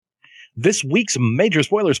This week's Major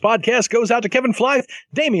Spoilers podcast goes out to Kevin Flythe,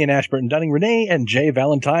 Damian Ashburton Dunning, Renee and Jay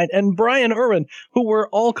Valentine, and Brian Irwin, who were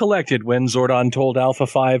all collected when Zordon told Alpha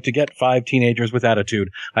 5 to get 5 teenagers with attitude.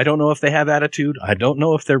 I don't know if they have attitude. I don't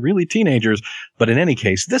know if they're really teenagers. But in any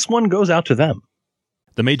case, this one goes out to them.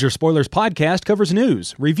 The Major Spoilers podcast covers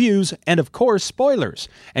news, reviews, and of course spoilers,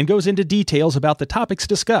 and goes into details about the topics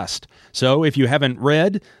discussed. So if you haven't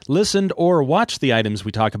read, listened, or watched the items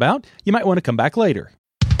we talk about, you might want to come back later.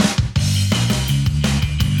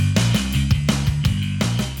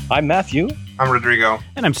 I'm Matthew. I'm Rodrigo.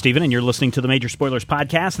 And I'm Steven, and you're listening to the Major Spoilers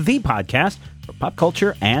podcast, the podcast for pop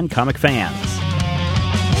culture and comic fans.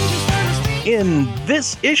 In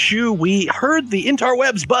this issue, we heard the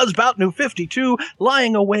interwebs buzz about New 52.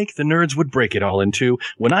 Lying awake, the nerds would break it all in two.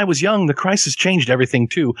 When I was young, the crisis changed everything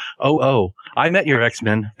too. Oh, I met your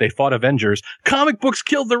X-Men. They fought Avengers. Comic books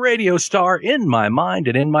killed the radio star. In my mind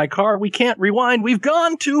and in my car, we can't rewind. We've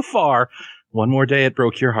gone too far. One more day it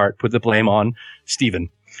broke your heart. Put the blame on Steven.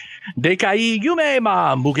 Dekai Yume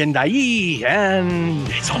Ma Mugendai, and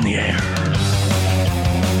it's on the air.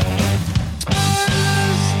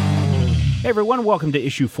 Hey everyone, welcome to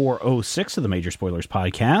issue 406 of the Major Spoilers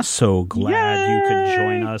podcast. So glad you could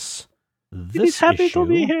join us this He's happy issue. to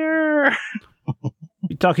be here.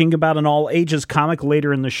 We're talking about an all-ages comic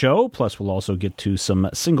later in the show, plus we'll also get to some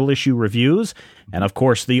single-issue reviews, and of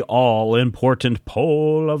course the all-important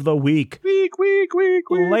poll of the week. Week.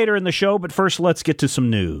 Later in the show, but first let's get to some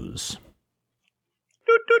news.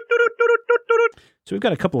 So we've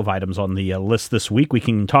got a couple of items on the list this week. We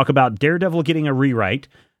can talk about Daredevil getting a rewrite,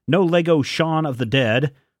 No Lego Shaun of the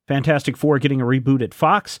Dead, Fantastic Four getting a reboot at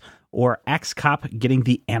Fox, or Axe Cop getting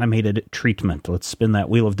the animated treatment. Let's spin that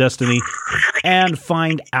Wheel of Destiny and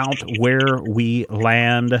find out where we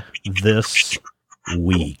land this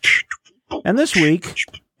week. And this week,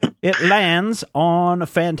 it lands on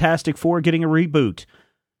Fantastic Four getting a reboot.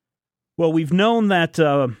 Well, we've known that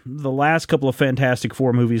the last couple of Fantastic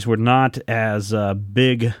Four movies were not as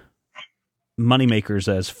big moneymakers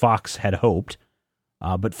as Fox had hoped.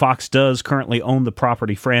 But Fox does currently own the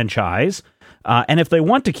property franchise. And if they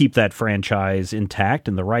want to keep that franchise intact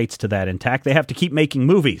and the rights to that intact, they have to keep making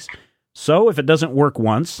movies. So if it doesn't work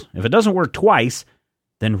once, if it doesn't work twice,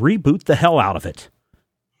 then reboot the hell out of it.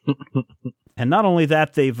 And not only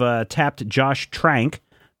that, they've tapped Josh Trank,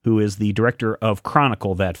 who is the director of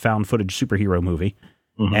Chronicle, that found footage superhero movie,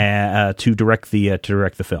 to direct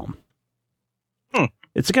the film.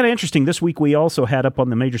 It's kind of interesting. This week we also had up on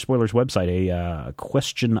the Major Spoilers website a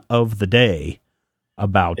question of the day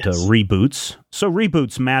about reboots. So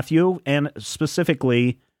reboots, Matthew, and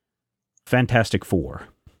specifically Fantastic Four.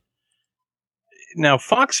 Now,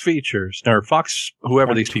 Fox Features, or Fox,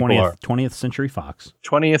 whoever these people are. 20th Century Fox.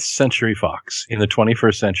 20th Century Fox in the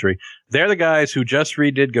 21st century. They're the guys who just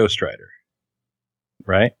redid Ghost Rider,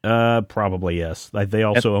 right? Probably, yes. They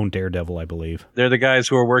also own Daredevil, I believe. They're the guys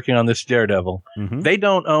who are working on this Daredevil. Mm-hmm. They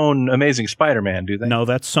don't own Amazing Spider-Man, do they? No,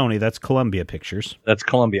 that's Sony. That's Columbia Pictures. That's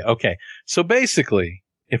Columbia. Okay. So basically,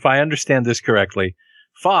 if I understand this correctly,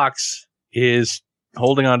 Fox is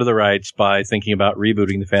holding on to the rights by thinking about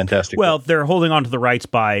rebooting the Fantastic Four. Well, they're holding on to the rights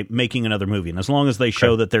by making another movie. And as long as they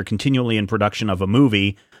show that they're continually in production of a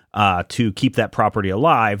movie to keep that property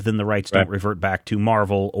alive, then the rights don't revert back to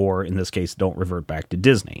Marvel, or in this case, don't revert back to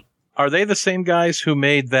Disney. Are they the same guys who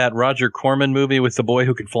made that Roger Corman movie with the boy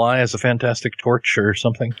who could fly as a fantastic torch or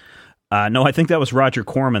something? No, I think that was Roger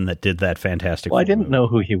Corman that did that Fantastic Four. Well, I didn't know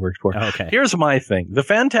who he worked for. Okay. Here's my thing. The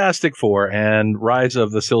Fantastic Four and Rise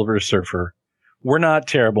of the Silver Surfer were not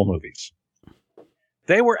terrible movies.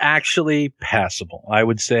 They were actually passable. I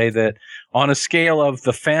would say that on a scale of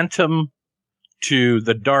The Phantom to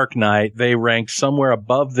The Dark Knight, they ranked somewhere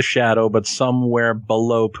above The Shadow, but somewhere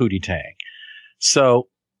below Pootie Tang. So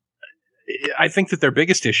I think that their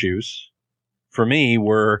biggest issues for me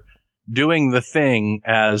were doing The Thing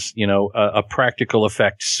as, a practical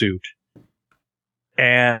effect suit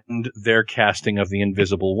and their casting of the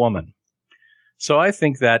Invisible Woman. So I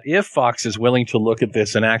think that if Fox is willing to look at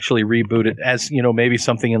this and actually reboot it as, maybe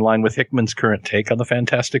something in line with Hickman's current take on the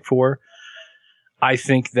Fantastic Four, I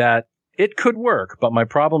think that it could work. But my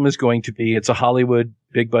problem is going to be it's a Hollywood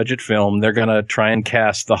big budget film. They're going to try and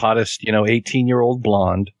cast the hottest, 18-year-old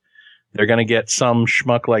blonde. They're going to get some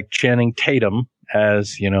schmuck like Channing Tatum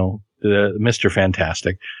as, the Mr.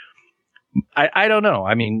 Fantastic. I don't know.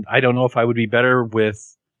 I mean, I don't know if I would be better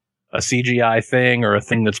with a CGI thing or a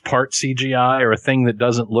thing that's part CGI or a thing that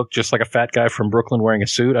doesn't look just like a fat guy from Brooklyn wearing a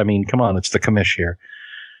suit. I mean, come on, it's the commish here.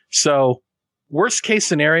 So worst case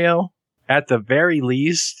scenario, at the very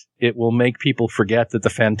least, it will make people forget that the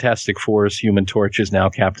Fantastic Four's Human Torch is now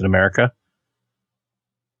Captain America.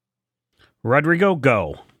 Rodrigo,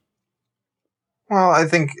 go. Well, I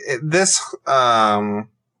think this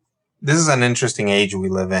is an interesting age we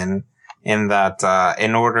live in that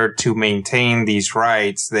in order to maintain these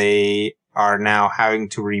rights, they are now having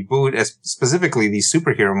to reboot, specifically these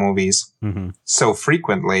superhero movies, so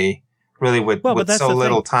frequently, really with so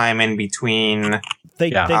little time in between. They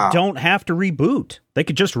don't have to reboot. They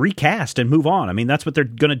could just recast and move on. I mean, that's what they're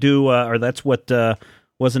going to do, or that's what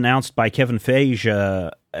was announced by Kevin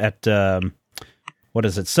Feige at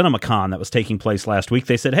CinemaCon that was taking place last week.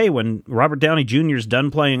 They said, hey, when Robert Downey Jr. is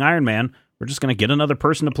done playing Iron Man, we're just going to get another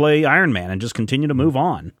person to play Iron Man and just continue to move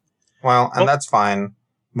on. Well, that's fine.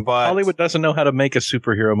 But Hollywood doesn't know how to make a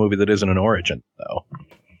superhero movie that isn't an origin, though.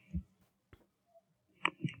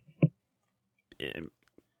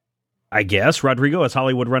 I guess, Rodrigo, has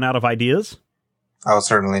Hollywood run out of ideas? Oh,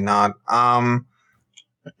 certainly not. I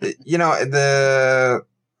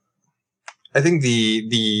think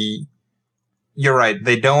you're right.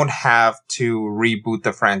 They don't have to reboot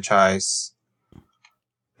the franchise.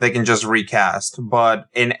 They can just recast. But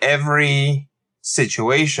in every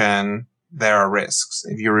situation, there are risks.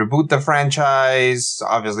 If you reboot the franchise,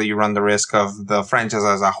 obviously you run the risk of the franchise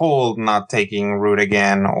as a whole not taking root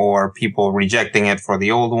again, or people rejecting it for the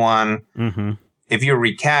old one. Mm-hmm. If you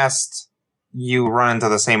recast, you run into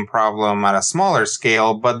the same problem at a smaller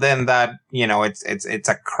scale, but then that, it's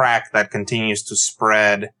a crack that continues to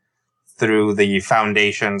spread through the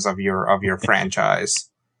foundations of your franchise.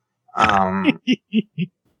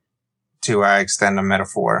 To extend a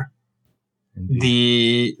metaphor.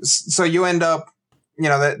 So you end up,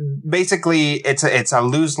 that basically it's a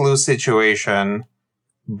lose-lose situation,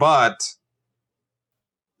 but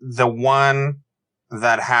the one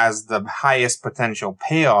that has the highest potential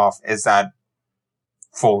payoff is that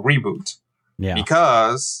full reboot. Yeah.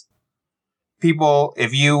 Because people,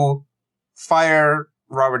 if you fire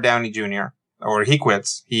Robert Downey Jr. or he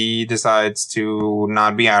quits, he decides to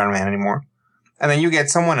not be Iron Man anymore. And then you get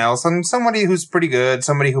someone else, and somebody who's pretty good,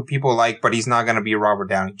 somebody who people like, but he's not going to be Robert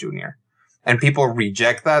Downey Jr. And people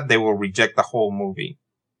reject that, they will reject the whole movie.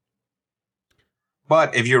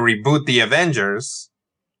 But if you reboot the Avengers,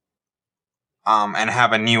 and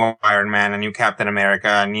have a new Iron Man, a new Captain America,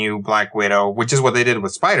 a new Black Widow, which is what they did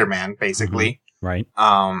with Spider-Man, basically. Mm-hmm. Right.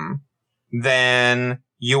 Then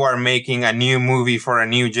you are making a new movie for a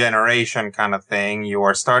new generation kind of thing. You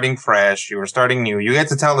are starting fresh. You are starting new. You get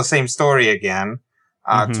to tell the same story again,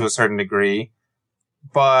 to a certain degree.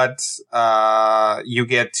 But, you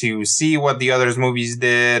get to see what the others movies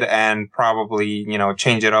did and probably,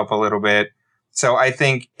 change it up a little bit. So I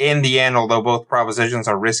think in the end, although both propositions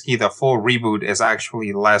are risky, the full reboot is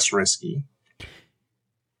actually less risky.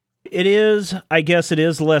 It is. I guess it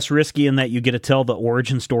is less risky in that you get to tell the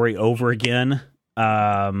origin story over again.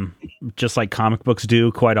 Just like comic books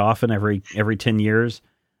do quite often every 10 years.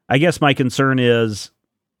 I guess my concern is,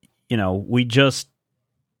 we just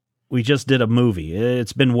did a movie.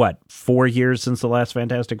 It's been 4 years since the last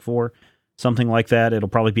Fantastic Four, something like that. It'll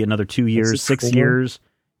probably be another 2 years, 6 years.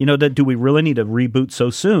 Do we really need to reboot so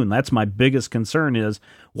soon? That's my biggest concern is,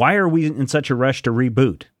 why are we in such a rush to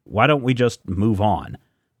reboot? Why don't we just move on?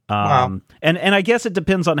 And I guess it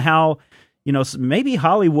depends on how, maybe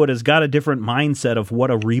Hollywood has got a different mindset of what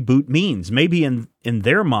a reboot means. Maybe in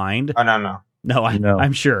their mind. I don't know. No,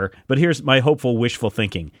 I'm sure. But here's my hopeful, wishful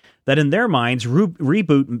thinking. That in their minds,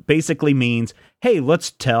 reboot basically means, hey, let's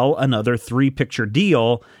tell another 3-picture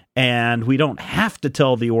deal, and we don't have to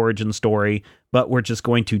tell the origin story, but we're just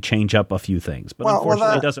going to change up a few things. But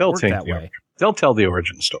unfortunately, it doesn't work that way. They'll tell the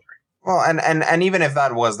origin story. Well, and even if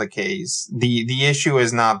that was the case, the issue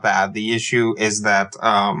is not that. The issue is that,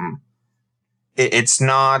 it's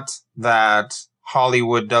not that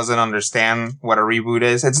Hollywood doesn't understand what a reboot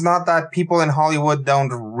is. It's not that people in Hollywood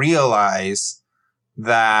don't realize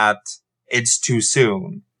that it's too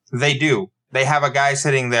soon. They do. They have a guy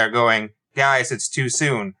sitting there going, guys, it's too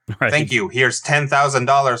soon. Right. Thank you. Here's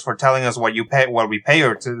 $10,000 for telling us what we pay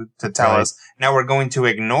her to tell us. Now we're going to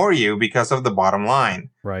ignore you because of the bottom line.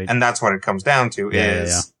 Right. And that's what it comes down to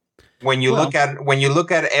when you look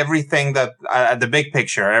at everything that, the big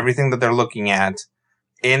picture, everything that they're looking at,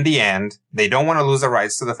 in the end, they don't want to lose the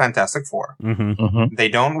rights to the Fantastic Four. Mm-hmm. Mm-hmm. They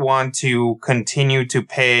don't want to continue to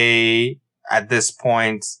pay at this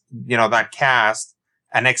point, that cast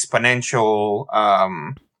an exponential,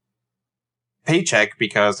 paycheck,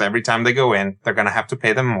 because every time they go in, they're going to have to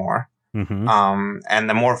pay them more. Mm-hmm. And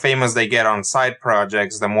the more famous they get on side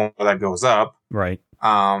projects, the more that goes up. Right.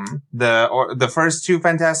 The first 2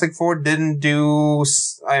 Fantastic Four didn't do,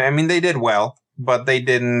 they did well, but they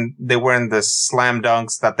weren't the slam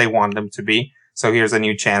dunks that they want them to be. So here's a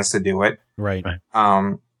new chance to do it. Right.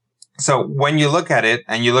 So when you look at it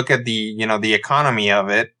and you look at the economy of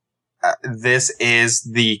it, this is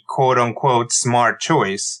the quote unquote smart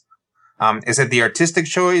choice. Is it the artistic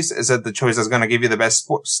choice? Is it the choice that's going to give you the best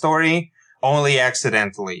story? Only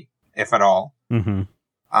accidentally, if at all.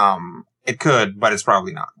 Mm-hmm. It could, but it's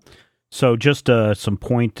probably not. So just some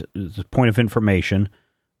point of information.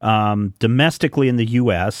 Domestically in the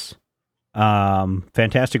U.S.,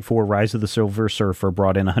 Fantastic Four: Rise of the Silver Surfer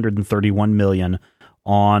brought in $131 million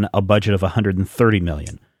on a budget of $130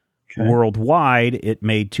 million. Okay. Worldwide, it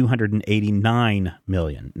made $289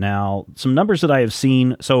 million. Now, some numbers that I have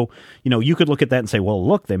seen. So, you could look at that and say, well,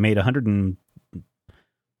 look, they made $150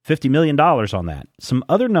 million on that. Some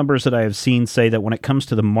other numbers that I have seen say that when it comes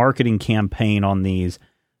to the marketing campaign on these,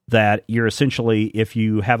 that you're essentially, if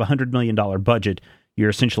you have a $100 million budget, you're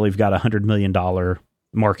essentially got a $100 million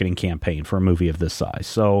marketing campaign for a movie of this size.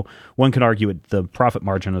 So one could argue the profit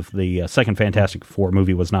margin of the second Fantastic Four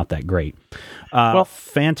movie was not that great.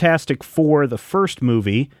 Fantastic Four, the first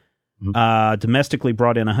movie, domestically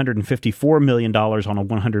brought in $154 million on a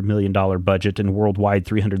 $100 million budget, and worldwide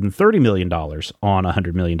 $330 million on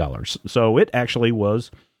 $100 million. So it actually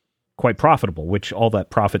was quite profitable, which all that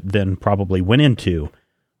profit then probably went into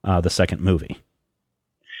the second movie.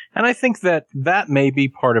 And I think that may be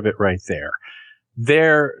part of it right there.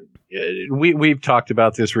 We've talked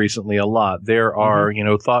about this recently a lot. There are,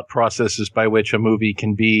 thought processes by which a movie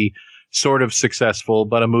can be sort of successful,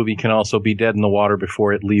 but a movie can also be dead in the water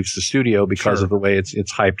before it leaves the studio because of the way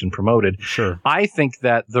it's hyped and promoted. Sure. I think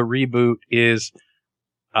that the reboot is,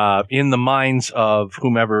 in the minds of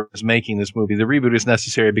whomever is making this movie, the reboot is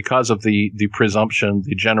necessary because of the presumption,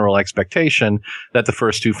 the general expectation that the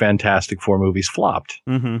first two Fantastic Four movies flopped.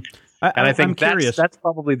 Mm-hmm. I think that's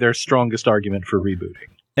probably their strongest argument for rebooting.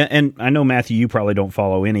 And I know, Matthew, you probably don't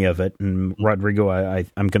follow any of it, and Rodrigo,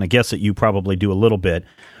 I'm going to guess that you probably do a little bit.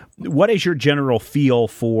 What is your general feel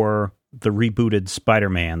for the rebooted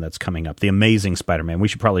Spider-Man that's coming up, The Amazing Spider-Man? We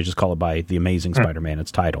should probably just call it by The Amazing Spider-Man,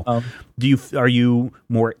 its title. Are you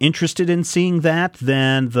more interested in seeing that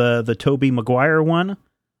than the Tobey Maguire one,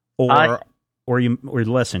 or are you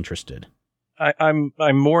less interested? I'm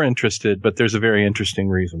more interested, but there's a very interesting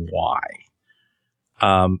reason why.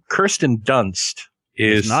 Kirsten Dunst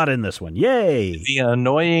is not in this one. Yay! The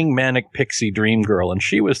annoying manic pixie dream girl, and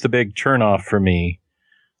she was the big turnoff for me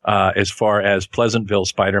as far as Pleasantville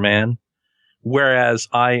Spider-Man. Whereas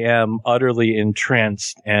I am utterly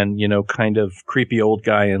entranced and, kind of creepy old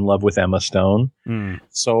guy in love with Emma Stone.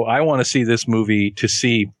 So I want to see this movie to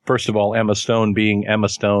see, first of all, Emma Stone being Emma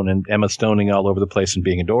Stone and Emma Stoning all over the place and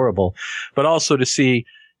being adorable, but also to see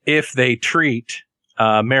if they treat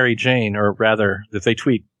Mary Jane, or rather, if they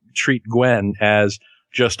treat Gwen as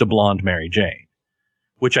just a blonde Mary Jane,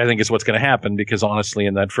 which I think is what's going to happen because, honestly,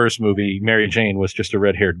 in that first movie, Mary Jane was just a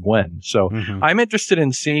red-haired Gwen. So I'm interested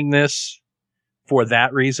in seeing this. For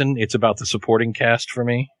that reason, it's about the supporting cast for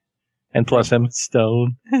me. And plus Emma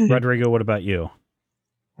Stone. Rodrigo, what about you?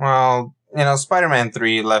 Well, Spider-Man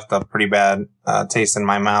 3 left a pretty bad taste in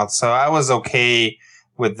my mouth. So I was okay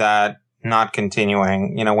with that not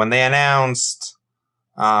continuing. When they announced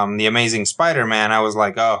The Amazing Spider-Man, I was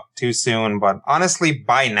like, oh, too soon. But honestly,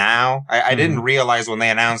 by now, I didn't realize when they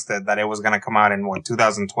announced it that it was going to come out in,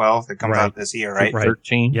 2012? It comes out this year, right?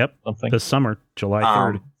 13? Yep. Something. This summer, July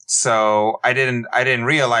 3rd. So I didn't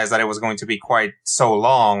realize that it was going to be quite so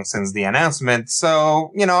long since the announcement.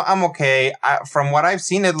 So, I'm okay. From what I've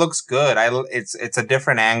seen, it looks good. It's a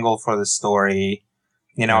different angle for the story.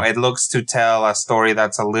 It looks to tell a story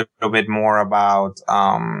that's a little bit more about,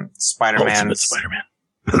 Spider-Man. Ultimate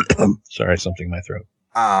Spider-Man. Sorry, something in my throat.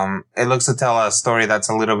 It looks to tell a story that's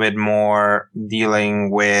a little bit more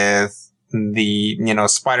dealing with the,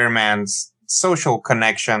 Spider-Man's social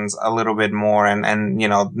connections a little bit more and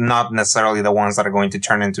not necessarily the ones that are going to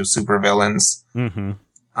turn into supervillains.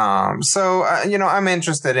 So I'm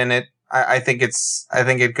interested in it. I think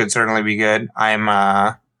it could certainly be good.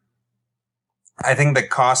 I think the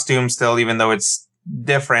costume still, even though it's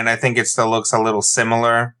different, I think it still looks a little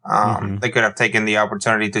similar. They could have taken the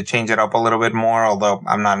opportunity to change it up a little bit more, although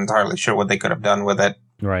I'm not entirely sure what they could have done with it.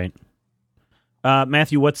 Right.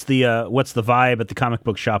 Matthew, what's the vibe at the comic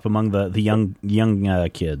book shop among the young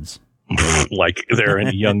kids? Like there are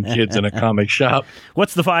any young kids in a comic shop?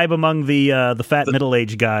 What's the vibe among the fat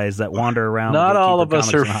middle-aged guys that wander around? Not all of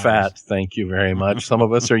us are fat, thank you very much. Some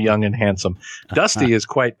of us are young and handsome. Dusty is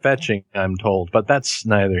quite fetching, I'm told, but that's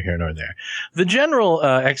neither here nor there. The general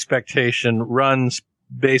expectation runs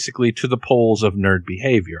basically to the poles of nerd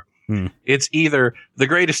behavior. It's either the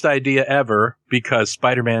greatest idea ever because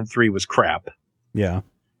Spider-Man 3 was crap. Yeah.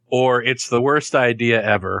 Or it's the worst idea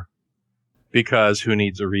ever because who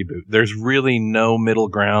needs a reboot? There's really no middle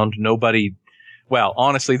ground. Nobody. Well,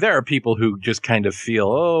 honestly, there are people who just kind of feel,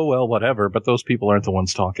 oh, well, whatever, but those people aren't the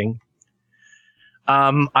ones talking.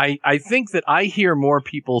 I think that I hear more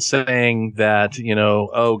people saying that,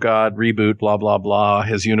 oh God, reboot, blah, blah, blah.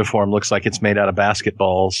 His uniform looks like it's made out of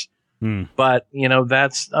basketballs. But,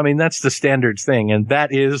 that's the standard thing. And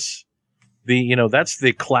that is that's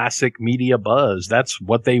the classic media buzz. That's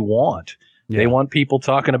what they want. Yeah. They want people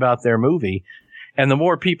talking about their movie. And the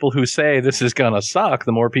more people who say this is going to suck,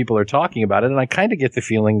 the more people are talking about it. And I kind of get the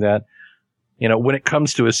feeling that, when it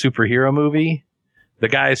comes to a superhero movie, the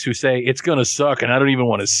guys who say it's going to suck and I don't even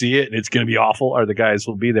want to see it and it's going to be awful are the guys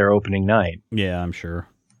who will be there opening night. Yeah, I'm sure.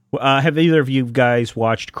 Have either of you guys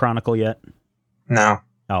watched Chronicle yet? No.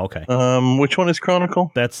 Oh, okay. Which one is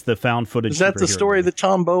Chronicle? That's the found footage. Is that the story movie that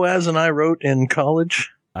Tom Boaz and I wrote in college?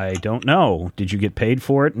 I don't know. Did you get paid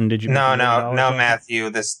for it? And did you? No, Matthew.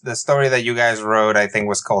 The story that you guys wrote, I think,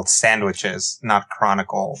 was called Sandwiches, not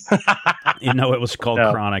Chronicle. It was called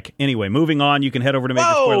Chronic. Anyway, moving on. You can head over to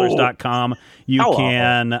MajorSpoilers.com. You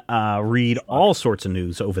can read all sorts of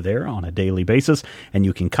news over there on a daily basis, and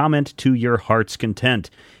you can comment to your heart's content.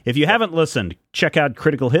 If you haven't listened, check out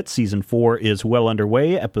Critical Hit. Season 4 is well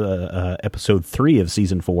underway. Episode 3 of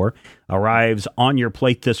Season 4 arrives on your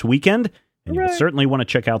plate this weekend. And you'll certainly want to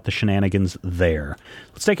check out the shenanigans there.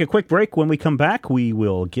 Let's take a quick break. When we come back, we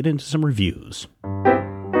will get into some reviews.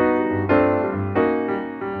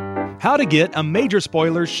 How to get a Major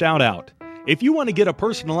Spoilers shout-out. If you want to get a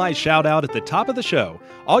personalized shout-out at the top of the show,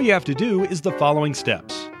 all you have to do is the following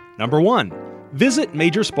steps. Number 1, visit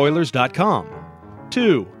Majorspoilers.com.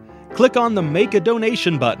 2, click on the Make a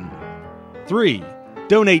Donation button. 3,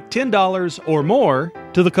 donate $10 or more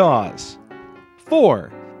to the cause.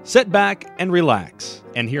 4, sit back and relax,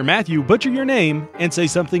 and hear Matthew butcher your name and say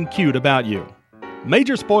something cute about you.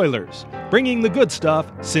 Major Spoilers, bringing the good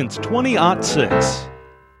stuff since 2006.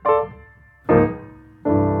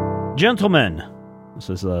 Gentlemen, this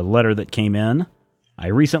is a letter that came in. I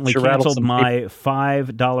recently canceled my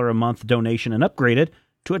 $5 a month donation and upgraded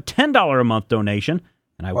to a $10 a month donation,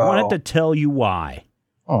 and I wanted to tell you why.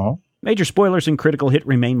 Major Spoilers and Critical Hit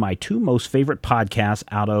remain my two most favorite podcasts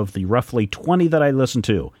out of the roughly 20 that I listen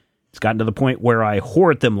to. It's gotten to the point where I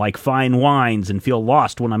hoard them like fine wines and feel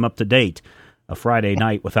lost when I'm up to date. A Friday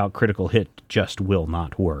night without Critical Hit just will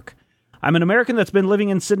not work. I'm an American that's been living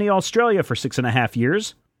in Sydney, Australia for 6.5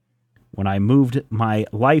 years. When I moved my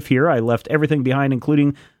life here, I left everything behind,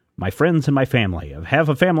 including my friends and my family. I have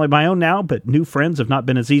a family of my own now, but new friends have not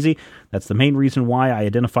been as easy. That's the main reason why I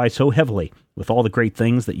identify so heavily with all the great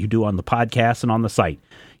things that you do on the podcast and on the site.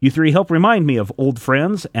 You three help remind me of old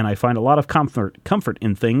friends, and I find a lot of comfort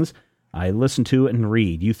in things I listen to and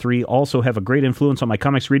read. You three also have a great influence on my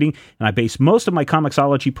comics reading, and I base most of my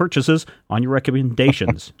Comixology purchases on your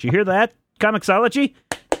recommendations. Did you hear that, Comixology?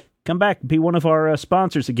 Come back and be one of our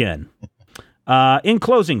sponsors again. In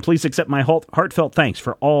closing, please accept my heartfelt thanks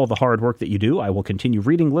for all the hard work that you do. I will continue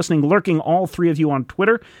reading, listening, lurking all three of you on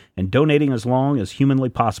Twitter, and donating as long as humanly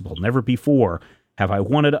possible. Never before have I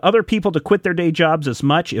wanted other people to quit their day jobs as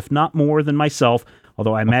much, if not more, than myself,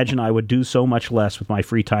 although I imagine I would do so much less with my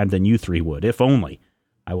free time than you three would, if only.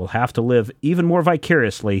 I will have to live even more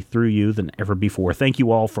vicariously through you than ever before. Thank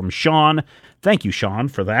you all from Sean. Thank you, Sean,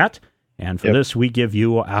 for that. And for this, we give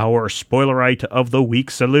you our Spoilerite of the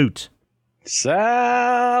Week salute.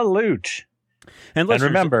 Salute. And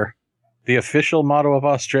remember, the official motto of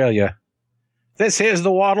Australia. This here's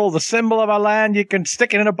the wattle, the symbol of our land. You can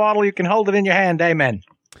stick it in a bottle. You can hold it in your hand. Amen.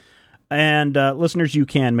 And listeners, you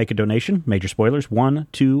can make a donation. Major Spoilers,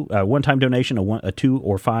 one-time donation, a $2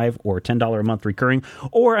 or $5 or $10 a month recurring.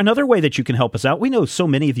 Or another way that you can help us out. We know so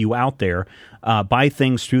many of you out there buy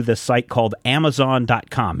things through this site called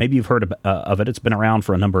Amazon.com. Maybe you've heard of it. It's been around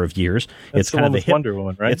for a number of years. It's kind of the hip Wonder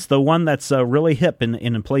Woman, right? It's the one that's really hip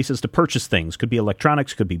in places to purchase things. Could be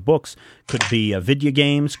electronics, could be books, could be video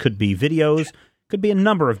games, could be videos, could be a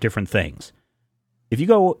number of different things. If you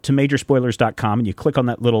go to Majorspoilers.com and you click on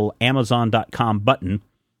that little Amazon.com button,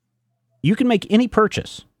 you can make any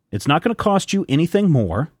purchase. It's not going to cost you anything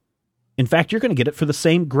more. In fact, you're going to get it for the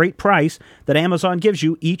same great price that Amazon gives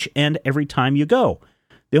you each and every time you go.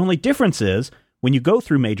 The only difference is when you go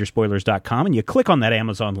through Majorspoilers.com and you click on that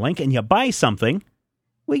Amazon link and you buy something,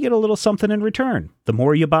 we get a little something in return. The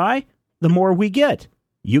more you buy, the more we get.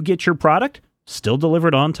 You get your product, still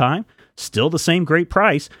delivered on time, still the same great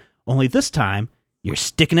price, only this time, you're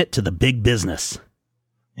sticking it to the big business.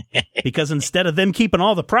 Because instead of them keeping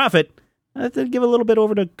all the profit, they give a little bit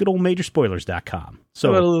over to good old Majorspoilers.com.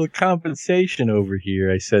 So a little compensation over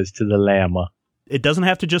here, I says to the llama. it doesn't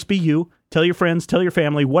have to just be you. Tell your friends, tell your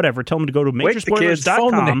family, whatever. Tell them to go to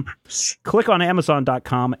majorspoilers.com, click on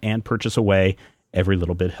Amazon.com, and purchase away. Every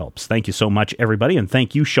little bit helps. Thank you so much, everybody. And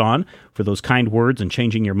thank you, Sean, for those kind words and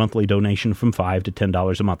changing your monthly donation from $5 to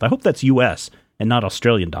 $10 a month. I hope that's U.S. and not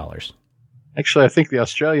Australian dollars. Actually, I think the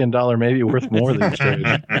Australian dollar may be worth more these days.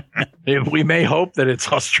 We may hope that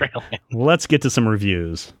it's Australian. Let's get to some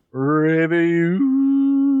reviews. Review.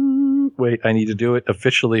 Wait, I need to do it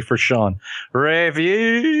officially for Sean.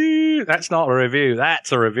 Review. That's not a review.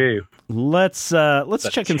 That's a review. Let's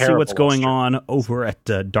check and see what's going on over at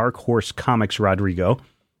Dark Horse Comics, Rodrigo.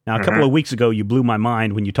 Now, a couple of weeks ago, you blew my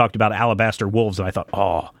mind when you talked about Alabaster Wolves, and I thought,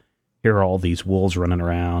 oh, here are all these wolves running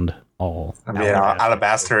around. All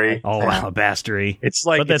alabastery. All alabastery. It's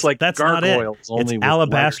like that's not it. Only it's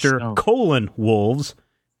Alabaster : Wolves.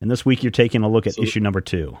 And this week you're taking a look at issue number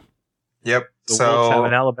 2. Yep. The wolves have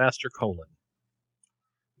an alabaster colon.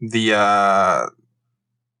 The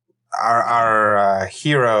our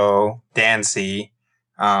hero Dancy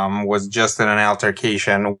was just in an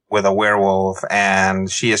altercation with a werewolf, and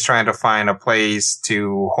she is trying to find a place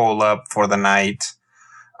to hole up for the night.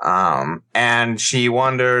 And she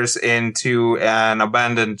wanders into an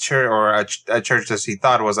abandoned church, or a church that she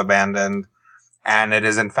thought was abandoned, and it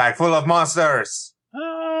is in fact full of monsters.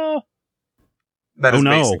 That is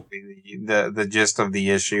basically the gist of the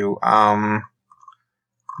issue.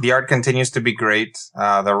 The art continues to be great.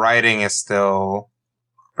 The writing is still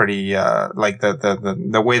pretty, like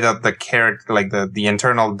the way that the character, like the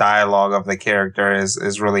internal dialogue of the character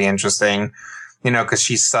is really interesting, cause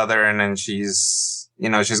she's Southern and she's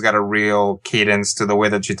got a real cadence to the way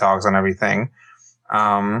that she talks and everything.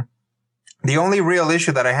 The only real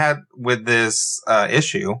issue that I had with this,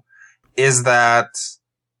 issue is that,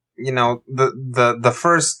 the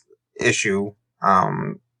first issue,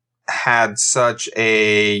 had such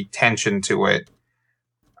a tension to it.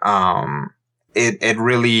 It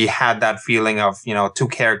really had that feeling of, two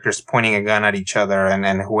characters pointing a gun at each other,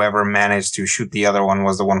 and whoever managed to shoot the other one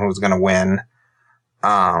was the one who was going to win.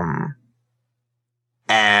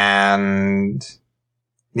 And,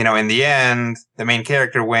 in the end, the main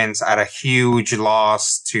character wins at a huge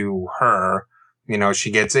loss to her.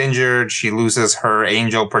 She gets injured. She loses her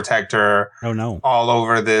angel protector. Oh no. All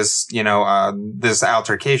over this, this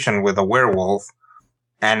altercation with a werewolf.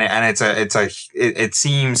 And it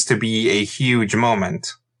seems to be a huge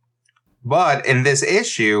moment. But in this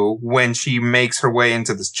issue, when she makes her way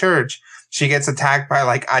into this church, she gets attacked by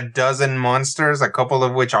like a dozen monsters, a couple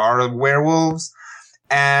of which are werewolves.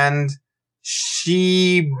 And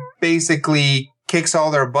she basically kicks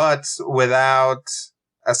all their butts without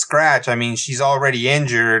a scratch. I mean, she's already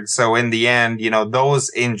injured. So in the end,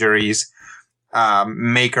 those injuries,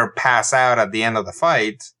 make her pass out at the end of the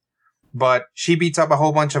fight. But she beats up a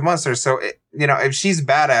whole bunch of monsters. So, if she's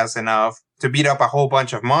badass enough to beat up a whole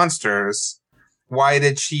bunch of monsters, why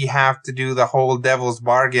did she have to do the whole devil's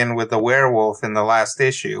bargain with the werewolf in the last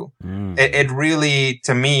issue? It really,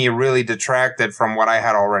 to me, really detracted from what I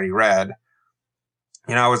had already read.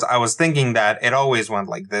 I was thinking that it always went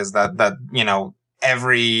like this, that,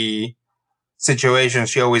 every situation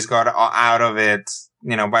she always got out of it,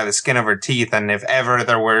 by the skin of her teeth. And if ever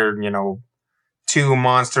there were, two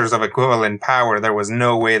monsters of equivalent power, there was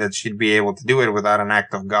no way that she'd be able to do it without an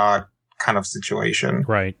act of God kind of situation.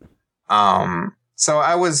 Right. So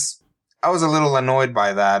I was a little annoyed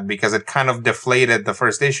by that because it kind of deflated the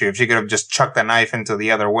first issue. If she could have just chucked a knife into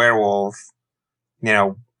the other werewolf,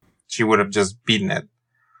 she would have just beaten it.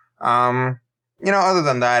 Other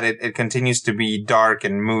than that, it continues to be dark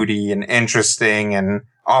and moody and interesting and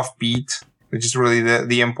offbeat, which is really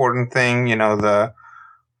the important thing.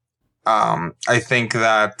 I think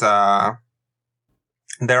that,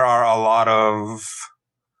 there are a lot of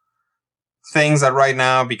things that right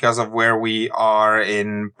now, because of where we are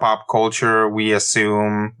in pop culture, we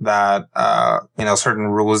assume that, certain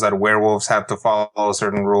rules that werewolves have to follow,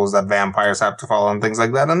 certain rules that vampires have to follow and things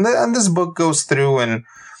like that. And this book goes through and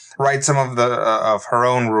writes some of of her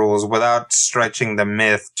own rules without stretching the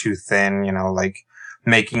myth too thin, like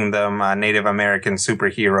making them Native American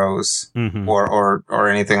superheroes or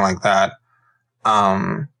anything like that.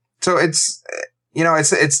 So it's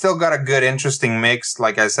still got a good, interesting mix.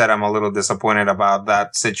 Like I said, I'm a little disappointed about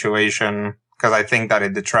that situation because I think that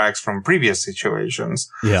it detracts from previous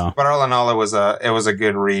situations. Yeah. But all in all, it was a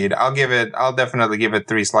good read. I'll definitely give it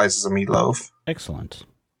 3 slices of meatloaf. Excellent.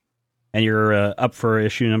 And you're up for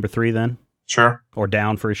issue number 3 then? Sure. Or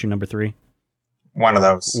down for issue number 3? One of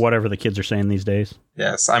those. Whatever the kids are saying these days.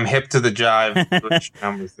 Yes, I'm hip to the jive for issue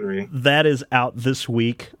number 3. That is out this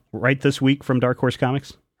week, right this week from Dark Horse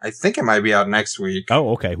Comics? I think it might be out next week. Oh,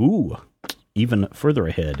 okay. Ooh. even further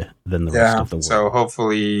ahead than the rest of the world. So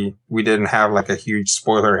hopefully we didn't have like a huge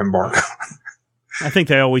spoiler embargo. I think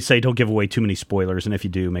they always say don't give away too many spoilers, and if you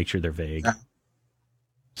do, make sure they're vague. Yeah.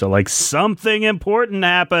 So, like, something important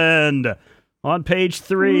happened on page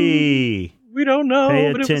 3. We don't know. Pay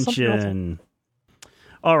attention.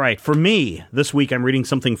 All right, for me, this week I'm reading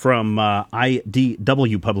something from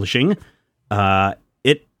IDW Publishing.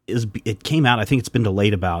 It came out, I think it's been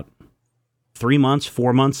delayed about 3 months,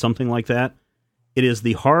 4 months, something like that. It is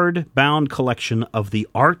the hardbound collection of The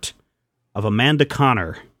Art of Amanda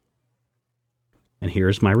Conner. And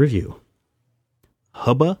here's my review.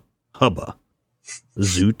 Hubba, hubba.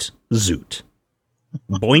 Zoot, zoot.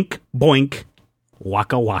 Boink, boink.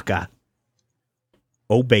 Waka, waka.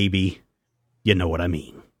 Oh, baby. You know what I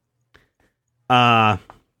mean.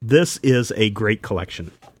 This is a great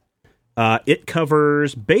collection. It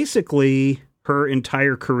covers basically her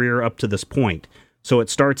entire career up to this point. So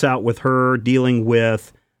it starts out with her dealing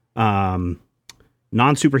with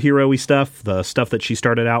non-superhero-y stuff, the stuff that she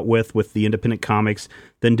started out with the independent comics,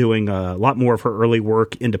 then doing a lot more of her early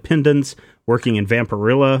work, independence, working in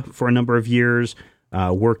Vampirilla for a number of years,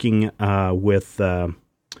 working with,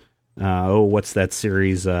 what's that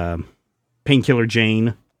series? Painkiller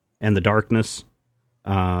Jane and the Darkness.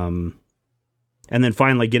 And then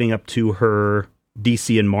finally getting up to her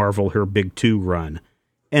DC and Marvel, her Big 2 run.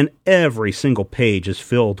 And every single page is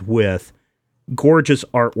filled with gorgeous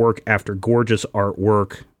artwork after gorgeous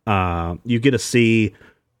artwork. You get to see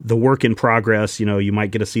the work in progress. You know, you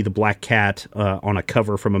might get to see the Black Cat on a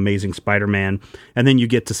cover from Amazing Spider-Man. And then you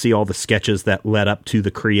get to see all the sketches that led up to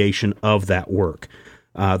the creation of that work.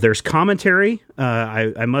 There's commentary.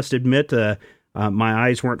 I must admit, my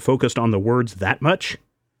eyes weren't focused on the words that much.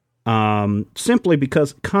 Simply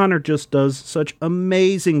because Conner just does such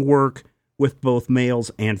amazing work with both males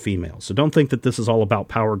and females. So don't think that this is all about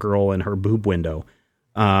Power Girl and her boob window.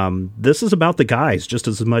 This is about the guys just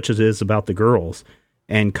as much as it is about the girls.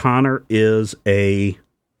 And Conner is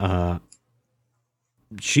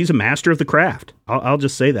she's a master of the craft. I'll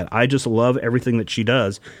just say that. I just love everything that she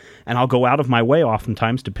does. And I'll go out of my way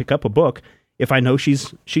oftentimes to pick up a book if I know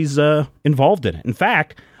she's involved in it. In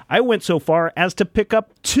fact, I went so far as to pick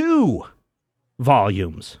up 2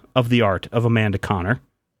 volumes of The Art of Amanda Conner.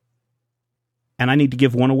 And I need to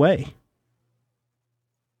give one away.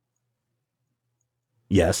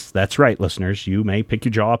 Yes, that's right, listeners. You may pick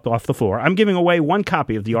your jaw up off the floor. I'm giving away 1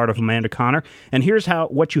 copy of The Art of Amanda Conner, and here's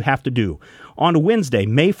what you have to do. On Wednesday,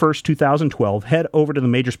 May 1st, 2012, head over to the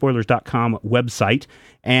Majorspoilers.com website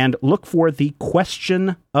and look for the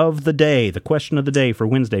question of the day. The question of the day for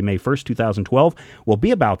Wednesday, May 1st, 2012, will be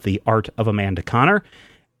about The Art of Amanda Conner,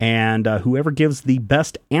 and whoever gives the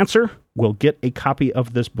best answer will get a copy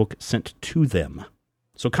of this book sent to them.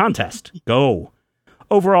 So contest, go.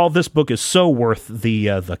 Overall, this book is so worth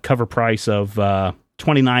the cover price of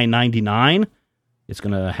 $29.99. It's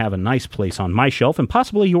going to have a nice place on my shelf, and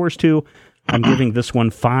possibly yours too. I'm giving this one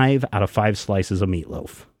 5 out of 5 slices of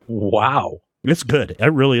meatloaf. Wow. It's good.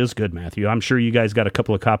 It really is good, Matthew. I'm sure you guys got a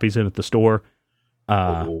couple of copies in at the store.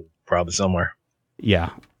 Probably somewhere. Yeah,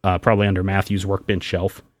 probably under Matthew's workbench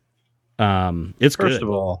shelf. It's good. First of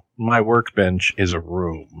all, my workbench is a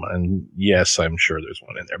room, and yes, I'm sure there's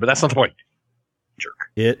one in there, but that's not the point.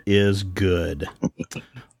 Jerk. It is good.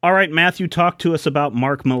 All right, Matthew, talk to us about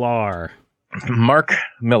Mark Millar. Mark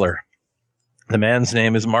Miller. The man's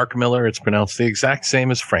name is Mark Miller. It's pronounced the exact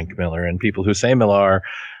same as Frank Miller, and people who say Millar,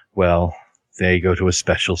 well, they go to a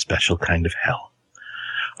special, special kind of hell.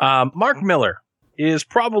 Mark Miller is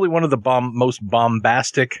probably one of the most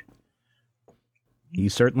bombastic.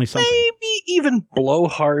 He's certainly something. Maybe even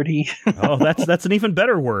blowhardy. Oh, that's an even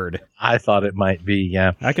better word. I thought it might be,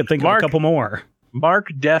 yeah. I could think of a couple more. Mark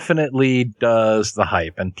definitely does the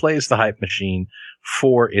hype and plays the hype machine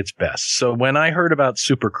for its best. So when I heard about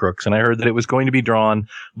Super Crooks, and I heard that it was going to be drawn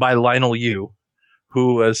by Lionel Yu,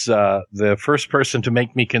 who was the first person to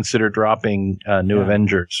make me consider dropping New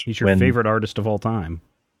Avengers. He's your favorite artist of all time.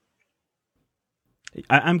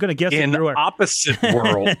 I'm going to guess in opposite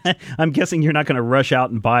world. I'm guessing you're not going to rush out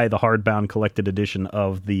and buy the hardbound collected edition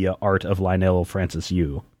of the Art of Lionel Francis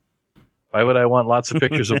Yu. Why would I want lots of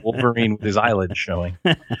pictures of Wolverine with his eyelids showing?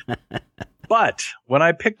 But when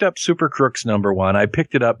I picked up Super Crooks #1, I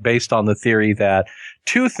picked it up based on the theory that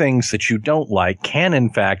 2 things that you don't like can, in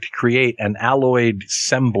fact, create an alloyed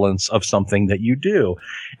semblance of something that you do.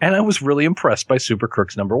 And I was really impressed by Super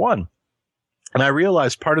Crooks #1. And I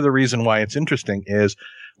realized part of the reason why it's interesting is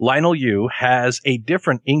Lionel Yu has a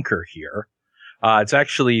different inker here. It's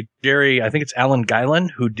actually I think it's Alan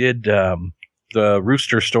Guylan who did the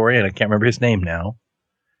Rooster story, and I can't remember his name now.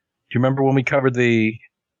 Do you remember when we covered the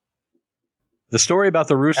The story about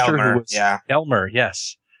the rooster Elmer, who was yeah. Elmer,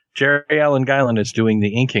 yes. Jerry Allen Guyland is doing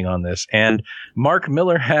the inking on this, and Mark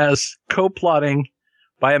Miller has co-plotting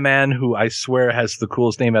by a man who I swear has the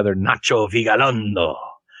coolest name ever, Nacho Vigalondo.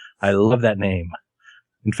 I love that name.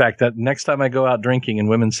 In fact, that next time I go out drinking and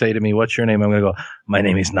women say to me, "What's your name?" I'm going to go, "My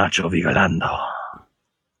name is Nacho Vigalondo."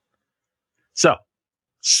 So,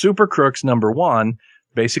 Super Crooks #1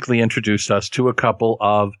 basically introduced us to a couple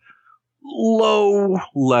of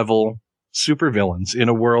low-level supervillains in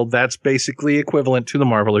a world that's basically equivalent to the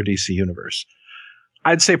Marvel or DC universe.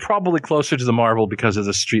 I'd say probably closer to the Marvel because of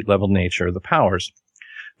the street-level nature of the powers.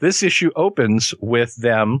 This issue opens with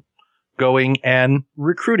them going and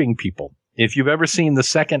recruiting people. If you've ever seen the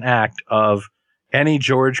second act of any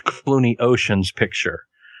George Clooney Oceans picture,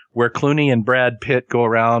 where Clooney and Brad Pitt go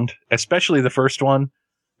around, especially the first one,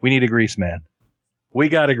 we need a grease man. We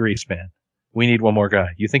got a grease man. We need one more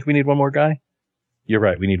guy. You think we need one more guy? You're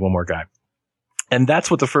right. We need one more guy. And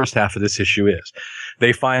that's what the first half of this issue is.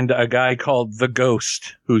 They find a guy called the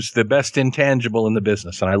Ghost, who's the best intangible in the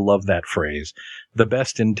business. And I love that phrase. The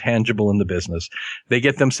best intangible in the business. They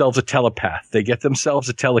get themselves a telepath. They get themselves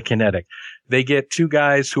a telekinetic. They get two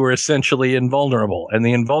guys who are essentially invulnerable. And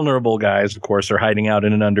the invulnerable guys, of course, are hiding out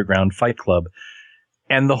in an underground fight club.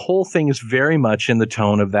 And the whole thing is very much in the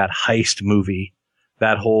tone of that heist movie.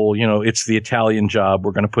 That whole, it's the Italian Job.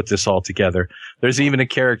 We're going to put this all together. There's even a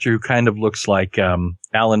character who kind of looks like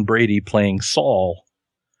Alan Brady playing Saul.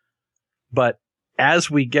 But as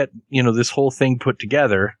we get, this whole thing put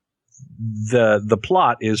together, the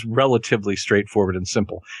plot is relatively straightforward and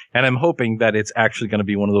simple. And I'm hoping that it's actually going to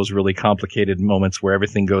be one of those really complicated moments where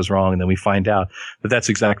everything goes wrong and then we find out that that's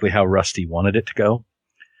exactly how Rusty wanted it to go.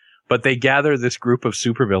 But they gather this group of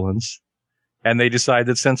supervillains and they decide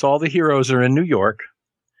that since all the heroes are in New York,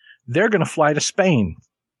 they're going to fly to Spain.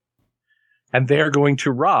 And they're going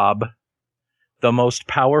to rob the most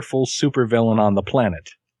powerful supervillain on the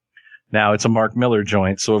planet. Now, it's a Mark Miller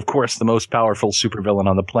joint, so of course the most powerful supervillain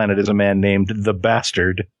on the planet is a man named The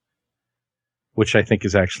Bastard, which I think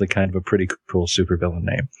is actually kind of a pretty cool supervillain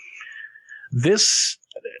name.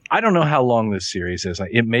 I don't know how long this series is.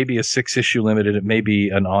 It may be a 6-issue limited. It may be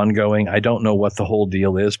an ongoing. I don't know what the whole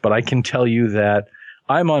deal is, but I can tell you that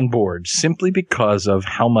I'm on board simply because of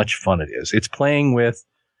how much fun it is. It's playing with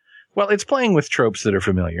tropes that are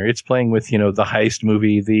familiar. It's playing with, the heist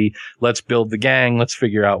movie, the let's build the gang, let's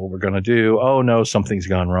figure out what we're going to do. Oh no, something's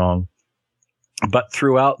gone wrong. But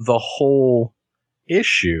throughout the whole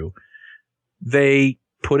issue, they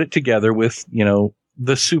put it together with,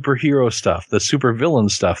 the superhero stuff, the supervillain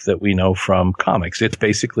stuff that we know from comics. It's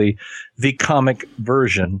basically the comic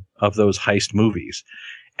version of those heist movies.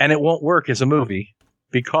 And it won't work as a movie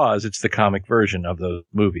because it's the comic version of those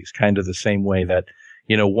movies, kind of the same way that,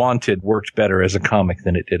 Wanted worked better as a comic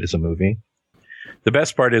than it did as a movie. The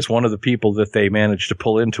best part is one of the people that they managed to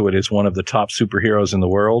pull into it is one of the top superheroes in the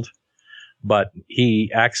world, but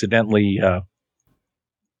he accidentally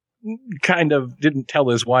kind of didn't tell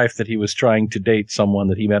his wife that he was trying to date someone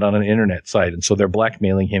that he met on an internet site, and so they're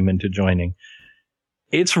blackmailing him into joining.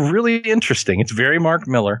 It's really interesting. It's very Mark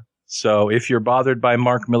Miller. So if you're bothered by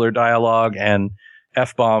Mark Miller dialogue and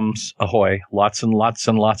F-bombs, ahoy, lots and lots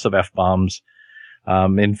and lots of F-bombs.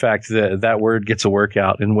 In fact, that word gets a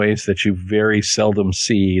workout in ways that you very seldom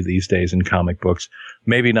see these days in comic books.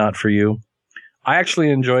 Maybe not for you. I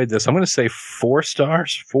actually enjoyed this. I'm going to say 4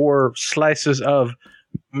 stars, 4 slices of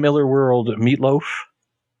Miller World meatloaf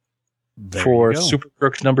for Super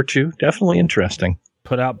Crooks #2. Definitely interesting.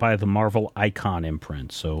 Put out by the Marvel Icon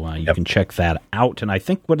imprint, so you can check that out. And I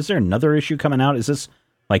think, is there another issue coming out? Is this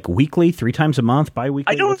like weekly, 3 times a month,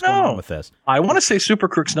 bi-weekly? I don't What's know. going on with this? I want to say Super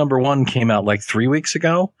Crooks #1 came out like 3 weeks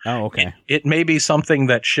ago. Oh, okay. It may be something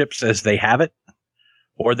that ships as they have it,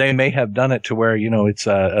 or they may have done it to where, it's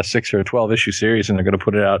a 6 or a 12 issue series and they're going to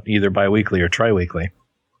put it out either bi-weekly or tri-weekly.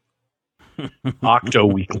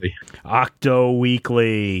 Octo-weekly.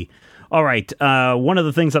 Octo-weekly. All right. One of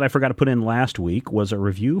the things that I forgot to put in last week was a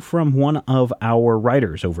review from one of our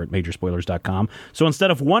writers over at Majorspoilers.com. So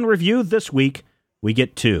instead of 1 review this week, we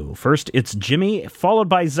get 2. First, it's Jimmy, followed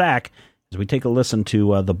by Zach, as we take a listen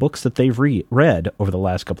to the books that they've read over the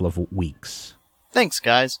last couple of weeks. Thanks,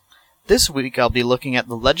 guys. This week I'll be looking at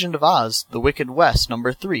The Legend of Oz, The Wicked West,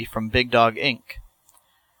 #3 from Big Dog Inc.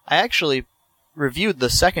 I actually reviewed the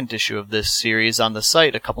 2nd issue of this series on the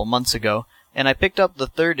site a couple months ago, and I picked up the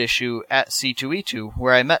 3rd issue at C2E2,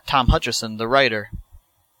 where I met Tom Hutchison, the writer.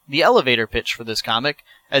 The elevator pitch for this comic,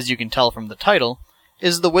 as you can tell from the title,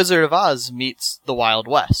 is The Wizard of Oz meets The Wild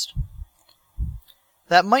West.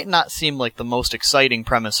 That might not seem like the most exciting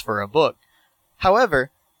premise for a book. However,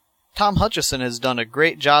 Tom Hutchison has done a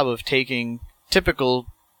great job of taking typical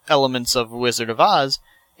elements of Wizard of Oz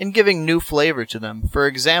and giving new flavor to them. For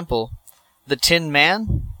example, the Tin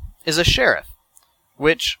Man is a sheriff,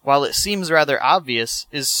 which, while it seems rather obvious,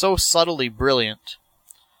 is so subtly brilliant.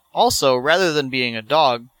 Also, rather than being a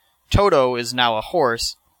dog, Toto is now a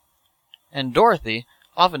horse, and Dorothy,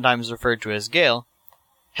 oftentimes referred to as Gale,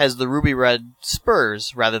 has the ruby-red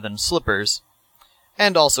spurs rather than slippers,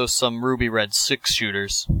 and also some ruby-red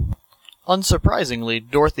six-shooters. Unsurprisingly,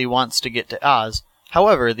 Dorothy wants to get to Oz.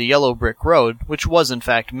 However, the yellow brick road, which was in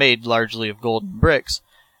fact made largely of golden bricks,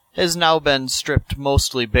 has now been stripped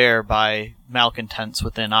mostly bare by malcontents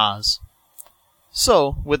within Oz.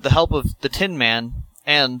 So, with the help of the Tin Man,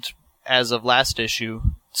 and, as of last issue,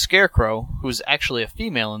 Scarecrow, who's actually a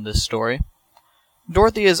female in this story,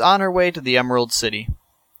 Dorothy is on her way to the Emerald City.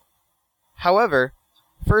 However,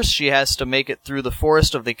 first she has to make it through the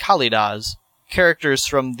Forest of the Kalidahs, characters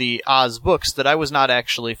from the Oz books that I was not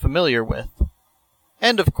actually familiar with.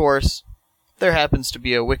 And of course, there happens to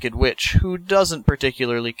be a wicked witch who doesn't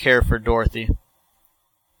particularly care for Dorothy.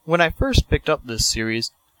 When I first picked up this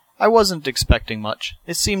series, I wasn't expecting much.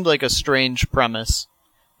 It seemed like a strange premise,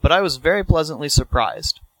 but I was very pleasantly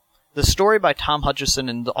surprised. The story by Tom Hutchison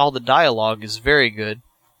and all the dialogue is very good,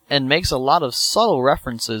 and makes a lot of subtle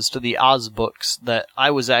references to the Oz books that I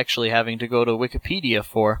was actually having to go to Wikipedia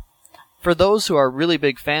for. For those who are really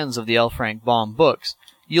big fans of the L. Frank Baum books,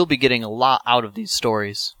 you'll be getting a lot out of these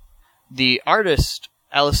stories. The artist,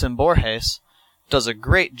 Alison Borges, does a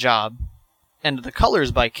great job, and the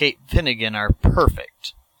colors by Kate Finnegan are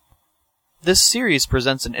perfect. This series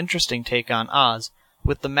presents an interesting take on Oz,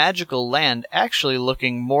 with the magical land actually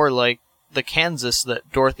looking more like the Kansas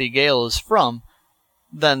that Dorothy Gale is from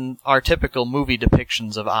than our typical movie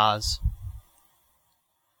depictions of Oz.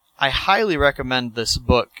 I highly recommend this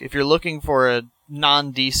book if you're looking for a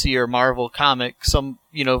non-DC or Marvel comic.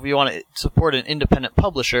 If you want to support an independent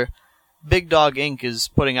publisher, Big Dog Inc. is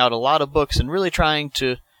putting out a lot of books and really trying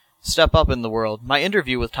to step up in the world. My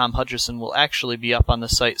interview with Tom Hutchison will actually be up on the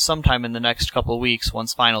site sometime in the next couple weeks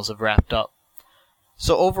once finals have wrapped up.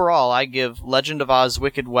 So overall, I give Legend of Oz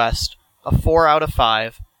Wicked West a 4 out of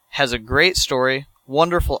 5. Has a great story,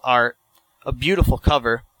 wonderful art, a beautiful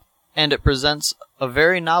cover, and it presents a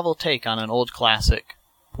very novel take on an old classic.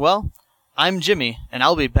 Well, I'm Jimmy, and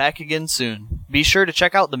I'll be back again soon. Be sure to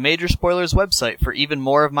check out the Major Spoilers website for even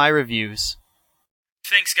more of my reviews.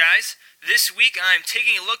 Thanks, guys. This week I'm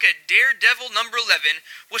taking a look at Daredevil number 11,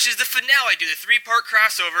 which is the finale to the 3-part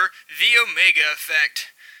crossover, The Omega Effect.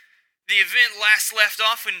 The event last left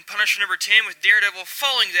off when Punisher number 10 with Daredevil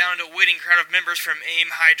falling down into a waiting crowd of members from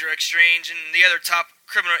AIM, Hydra, Exchange, and the other top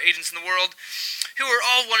criminal agents in the world, who are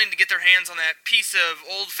all wanting to get their hands on that piece of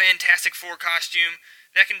old Fantastic Four costume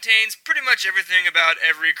that contains pretty much everything about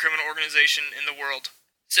every criminal organization in the world.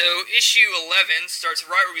 So, issue 11 starts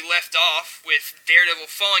right where we left off, with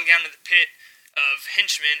Daredevil falling down to the pit of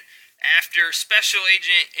henchmen after Special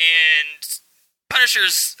Agent and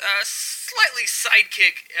Punisher's slightly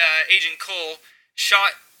sidekick, Agent Cole,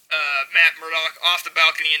 shot Matt Murdock off the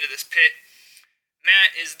balcony into this pit.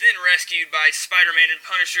 Matt is then rescued by Spider-Man and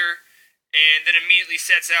Punisher, and then immediately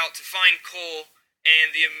sets out to find Cole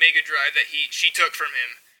and the Omega Drive that she took from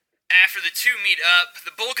him. After the two meet up,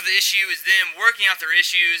 the bulk of the issue is them working out their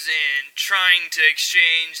issues and trying to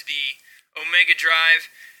exchange the Omega Drive.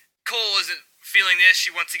 Cole isn't feeling this.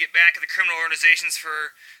 She wants to get back at the criminal organizations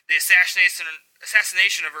for the assassination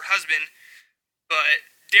of her husband, but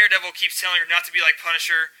Daredevil keeps telling her not to be like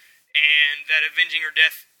Punisher, and that avenging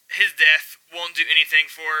his death won't do anything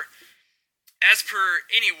for her. As per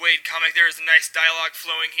any Wade comic, there is a nice dialogue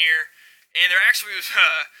flowing here, and there actually was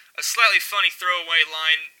a slightly funny throwaway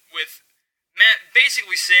line with Matt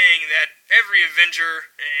basically saying that every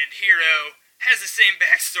Avenger and hero has the same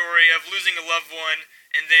backstory of losing a loved one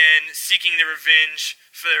and then seeking their revenge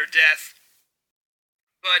for their death.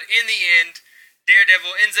 But in the end,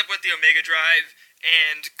 Daredevil ends up with the Omega Drive,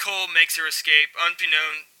 and Cole makes her escape,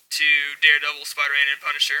 unbeknown to Daredevil, Spider-Man, and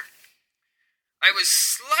Punisher. I was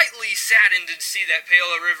slightly saddened to see that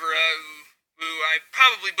Paola Rivera, who I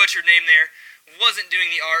probably butchered name there, wasn't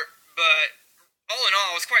doing the art, but all in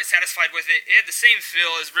all, I was quite satisfied with it. It had the same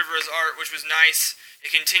feel as Rivera's art, which was nice.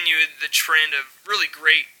 It continued the trend of really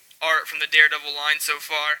great art from the Daredevil line so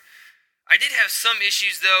far. I did have some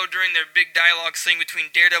issues, though, during their big dialogue scene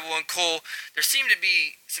between Daredevil and Cole. There seemed to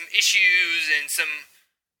be some issues and some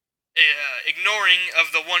ignoring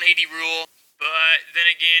of the 180 rule, but then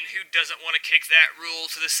again, who doesn't want to kick that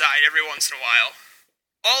rule to the side every once in a while?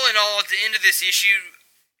 All in all, at the end of this issue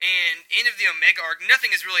and end of the Omega arc,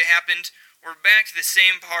 nothing has really happened. We're back to the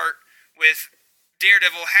same part with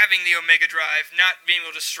Daredevil having the Omega Drive, not being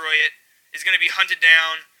able to destroy it, is going to be hunted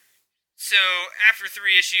down. So after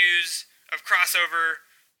 3 issues of crossover,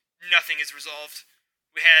 nothing is resolved.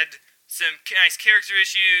 We had some nice character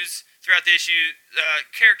issues throughout the issue,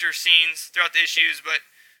 character scenes throughout the issues, but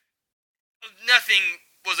nothing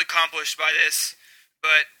was accomplished by this.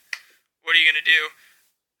 But what are you going to do?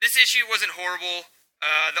 This issue wasn't horrible.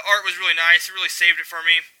 The art was really nice. It really saved it for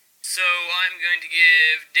me. So I'm going to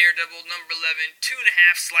give Daredevil number 11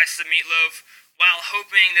 2.5 slices of meatloaf, while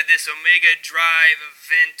hoping that this Omega Drive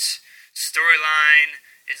event storyline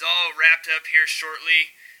is all wrapped up here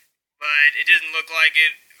shortly. But it doesn't look like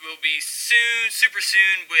it will be soon, super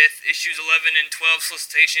soon, with issues 11 and 12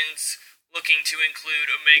 solicitations looking to include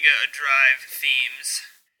Omega Drive themes.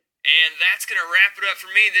 And that's going to wrap it up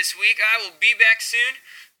for me this week. I will be back soon.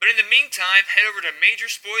 But in the meantime, head over to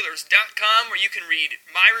Majorspoilers.com where you can read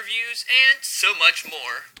my reviews and so much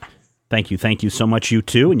more. Thank you so much, you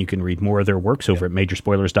too. And you can read more of their works over at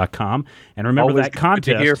Majorspoilers.com. And remember Always that contest.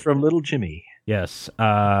 Good to hear from little Jimmy. Yes,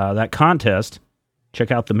 that contest. Check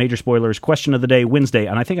out the Major Spoilers Question of the Day Wednesday.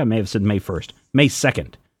 And I think I may have said May 1st. May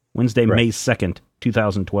 2nd. Wednesday, right. May 2nd,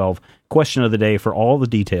 2012. Question of the Day for all the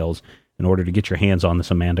details in order to get your hands on this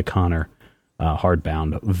Amanda Conner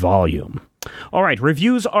hardbound volume. All right,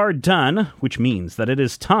 reviews are done, which means that it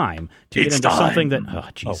is time to get into something that... Oh,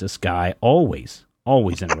 Jesus, Guy, always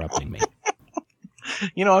interrupting me.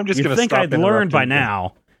 You know, I'm just going to stop I'd learned by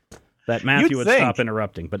now that Matthew would stop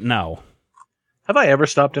interrupting, but no. Have I ever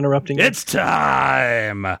stopped interrupting you? It's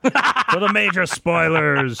time for the Major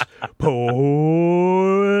Spoilers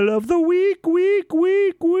Poll of the Week.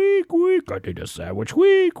 I need a sandwich.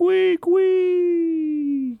 Week.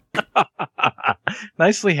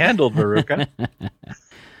 Nicely handled, Veruca.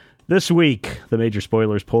 This week, the Major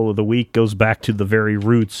Spoilers Poll of the Week goes back to the very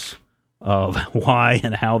roots of why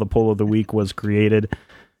and how the Poll of the Week was created.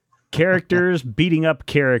 Characters beating up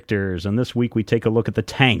characters. And this week we take a look at the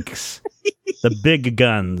tanks. The big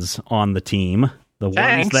guns on the team. The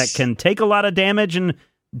ones that can take a lot of damage and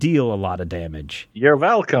deal a lot of damage. You're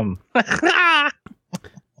welcome.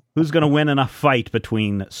 Who's going to win in a fight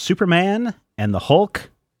between Superman and the Hulk?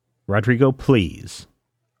 Rodrigo, please.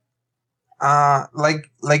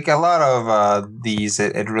 Like a lot of these,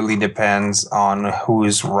 it really depends on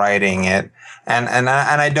who's writing it, and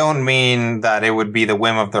I don't mean that it would be the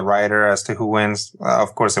whim of the writer as to who wins.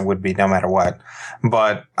 Of course, it would be no matter what,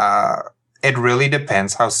 but it really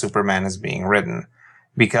depends how Superman is being written,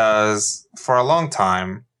 because for a long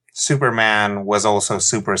time Superman was also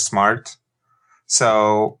super smart.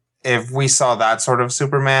 So if we saw that sort of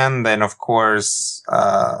Superman, then of course,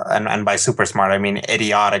 and by super smart, I mean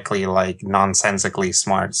idiotically, like nonsensically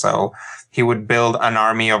smart. So he would build an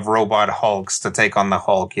army of robot Hulks to take on the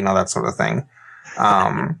Hulk, you know, that sort of thing.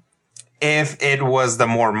 If it was the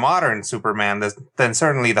more modern Superman, then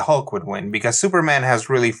certainly the Hulk would win, because Superman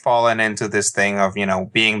has really fallen into this thing of, you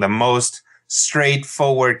know, being the most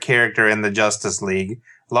straightforward character in the Justice League,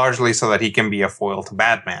 largely so that he can be a foil to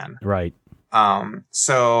Batman. Right.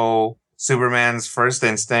 So Superman's first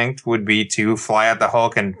instinct would be to fly at the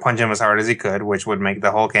Hulk and punch him as hard as he could, which would make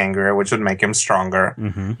the Hulk angrier, which would make him stronger.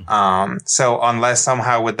 Mm-hmm. So unless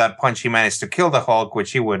somehow with that punch he managed to kill the Hulk,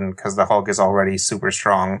 which he wouldn't, because the Hulk is already super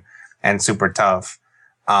strong and super tough,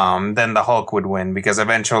 then the Hulk would win, because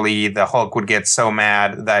eventually the Hulk would get so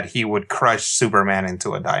mad that he would crush Superman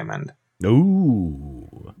into a diamond.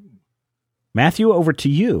 Ooh. Matthew, over to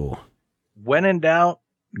you. When in doubt,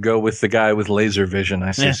 go with the guy with laser vision.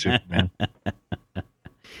 I say Superman.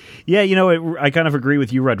 Yeah, you know, I kind of agree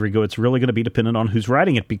with you, Rodrigo. It's really going to be dependent on who's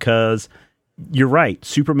writing it, because you're right.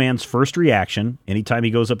 Superman's first reaction, anytime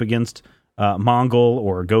he goes up against Mongol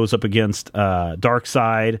or goes up against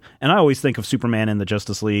Darkseid, and I always think of Superman in the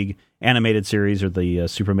Justice League animated series or the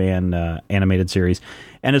Superman animated series,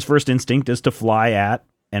 and his first instinct is to fly at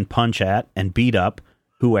and punch at and beat up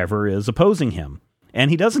whoever is opposing him. And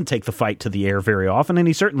he doesn't take the fight to the air very often, and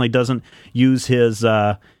he certainly doesn't use his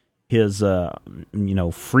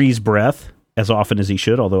freeze breath as often as he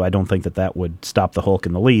should, although I don't think that would stop the Hulk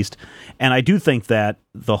in the least. And I do think that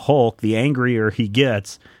the Hulk, the angrier he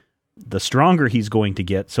gets, the stronger he's going to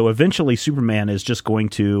get. So eventually Superman is just going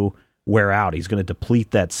to wear out. He's going to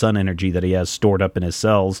deplete that sun energy that he has stored up in his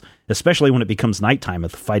cells, especially when it becomes nighttime,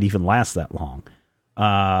 if the fight even lasts that long.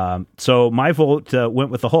 So my vote went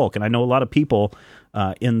with the Hulk, and I know a lot of people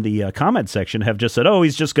in the comment section have just said, "Oh,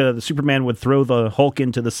 he's just the Superman would throw the Hulk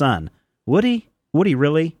into the sun." Would he? Would he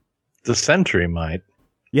really? The Sentry might.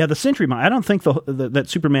 Yeah, the Sentry might. I don't think that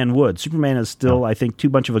Superman would. Superman is still, I think, too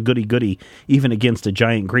much of a goody-goody, even against a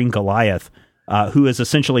giant green Goliath, who is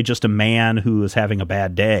essentially just a man who is having a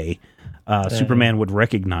bad day. Superman would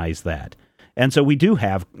recognize that. And so we do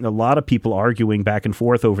have a lot of people arguing back and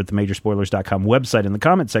forth over at the Majorspoilers.com website in the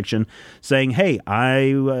comment section saying, hey,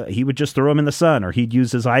 he would just throw him in the sun, or he'd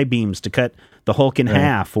use his I-beams to cut the Hulk in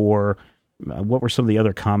half, or what were some of the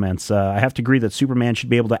other comments? I have to agree that Superman should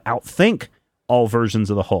be able to outthink all versions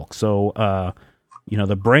of the Hulk. So,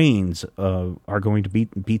 the brains are going to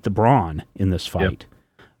beat the brawn in this fight.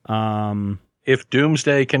 Yep. If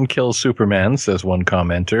Doomsday can kill Superman, says one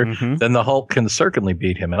commenter, then the Hulk can certainly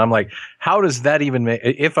beat him. And I'm like, how does that even make?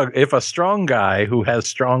 If a strong guy who has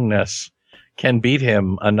strongness can beat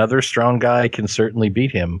him, another strong guy can certainly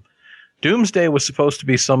beat him. Doomsday was supposed to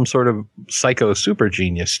be some sort of psycho super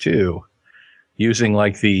genius too, using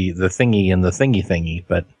like the thingy and the thingy.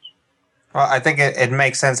 But well, I think it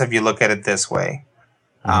makes sense if you look at it this way.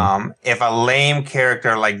 If a lame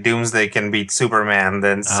character like Doomsday can beat Superman,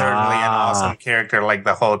 then certainly an awesome character like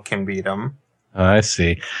the Hulk can beat him. I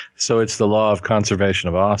see. So it's the law of conservation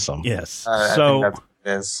of awesome. Yes. So, I think that's what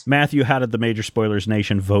it is. Matthew, how did the Major Spoilers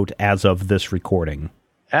Nation vote as of this recording?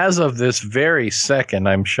 As of this very second,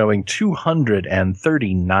 I'm showing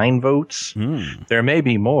 239 votes. There may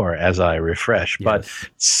be more as I refresh, but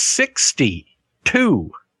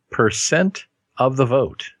 62% of the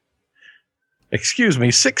vote.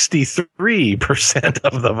 63%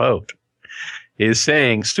 of the vote is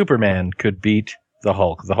saying Superman could beat the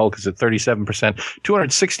Hulk. The Hulk is at 37%.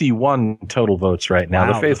 261 total votes right now.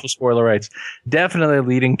 Wow. The faithful spoiler rights definitely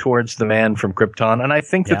leading towards the man from Krypton. And I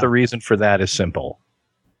think that the reason for that is simple.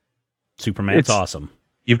 Superman's awesome.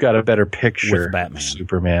 You've got a better picture with Batman. of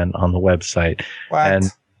Superman on the website. What? And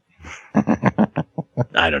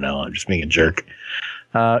I don't know. I'm just being a jerk.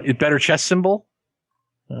 Better chest symbol.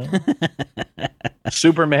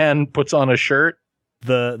 Superman puts on a shirt.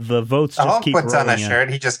 The votes just Hulk keep puts on a in. shirt.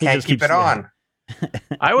 He just can't keep it on.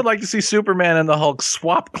 I would like to see Superman and the Hulk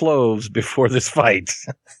swap clothes before this fight.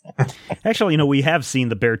 Actually, we have seen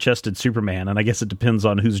the bare-chested Superman, and I guess it depends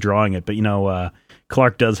on who's drawing it. But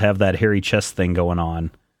Clark does have that hairy chest thing going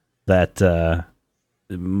on that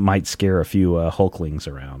might scare a few Hulklings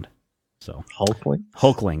around. So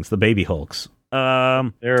Hulklings, the baby Hulks. There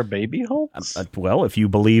are baby Hulks? Well, if you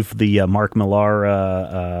believe the Mark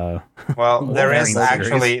Millar... well, there is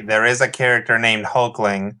a character named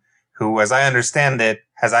Hulkling who, as I understand it,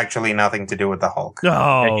 has actually nothing to do with the Hulk.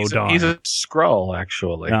 Oh, he's a Skrull,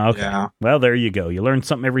 actually. Oh, okay. Yeah. Well, there you go. You learn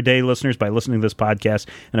something every day, listeners, by listening to this podcast.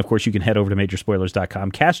 And, of course, you can head over to Majorspoilers.com,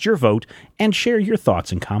 cast your vote, and share your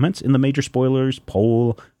thoughts and comments in the Major Spoilers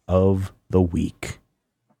Poll of the Week.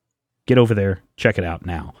 Get over there. Check it out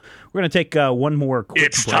now. We're going to take one more quick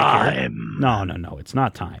It's break time. Here. No, it's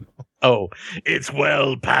not time. Oh, it's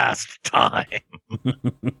well past time.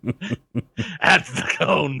 At the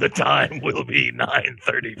cone, the time will be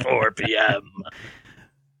 9:34 p.m.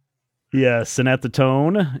 Yes, and at the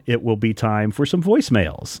tone, it will be time for some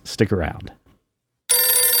voicemails. Stick around.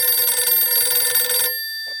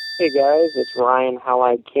 Hey guys, it's Ryan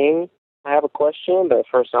Howlide King. I have a question, but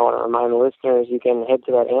first I want to remind the listeners you can head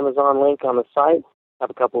to that Amazon link on the site. I have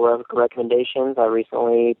a couple of recommendations. I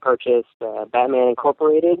recently purchased Batman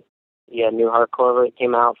Incorporated, the new hardcover that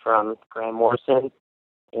came out from Grant Morrison.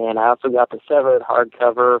 And I also got the Severed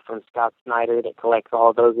hardcover from Scott Snyder that collects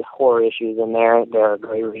all those horror issues in there. They're a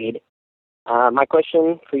great read. My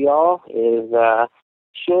question for y'all is,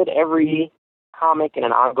 should every comic in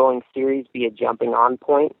an ongoing series be a jumping on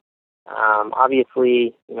point?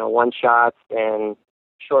 Obviously, one-shots and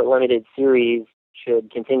short limited series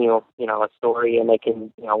should continue, a story, and they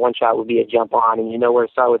can, one-shot would be a jump on, and where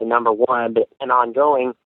to start with a number one, but an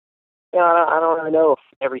ongoing, I don't really know if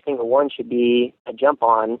every single one should be a jump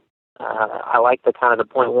on. I like the kind of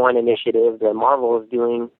the point one initiative that Marvel is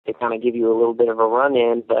doing to kind of give you a little bit of a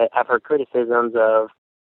run-in, but I've heard criticisms of,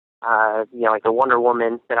 like the Wonder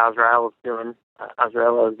Woman that Azrael is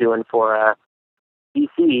doing for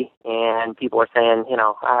DC, and people are saying, I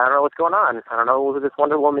don't know what's going on. I don't know who this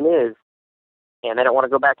Wonder Woman is. And they don't want to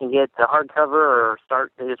go back and get the hardcover or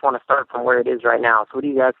start. They just want to start from where it is right now. So what do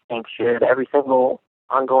you guys think? Should every single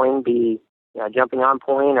ongoing be jumping on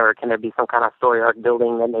point, or can there be some kind of story arc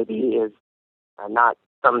building that maybe is not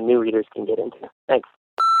some new readers can get into? Thanks.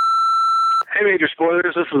 Hey, Major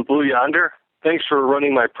Spoilers. This is Blue Yonder. Thanks for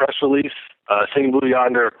running my press release. Seeing Blue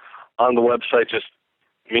Yonder on the website just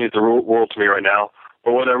means the world to me right now.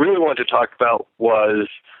 But what I really wanted to talk about was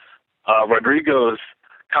Rodrigo's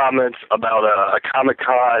comments about a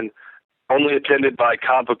Comic-Con only attended by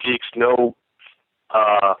comic book geeks, no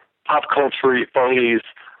pop culture phonies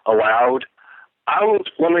allowed. I was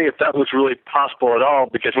wondering if that was really possible at all,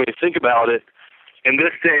 because when you think about it, in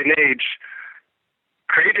this day and age,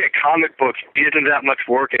 creating a comic book isn't that much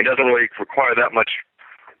work, and it doesn't really require that much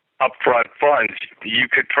upfront funds. You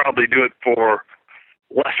could probably do it for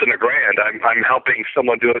less than $1,000. I'm helping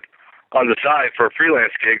someone do it on the side for a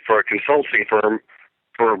freelance gig for a consulting firm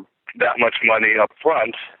for that much money up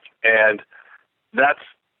front, and that's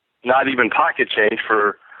not even pocket change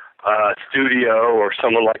for a studio or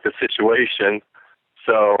someone like The Situation.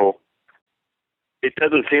 So it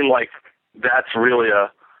doesn't seem like that's really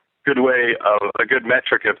a good way of a good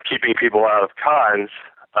metric of keeping people out of cons.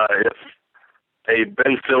 If a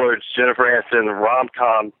Ben Stiller, Jennifer Aniston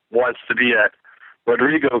rom-com wants to be at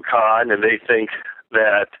Rodrigo Con and they think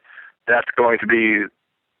that that's going to be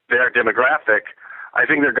their demographic, I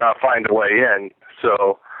think they're going to find a way in.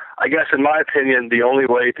 So I guess in my opinion, the only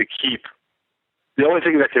thing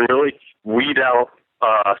that can really weed out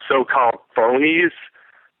so-called phonies,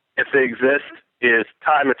 if they exist, is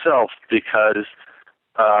time itself, because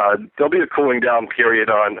there'll be a cooling down period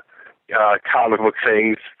on comic book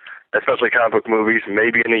things, especially comic book movies,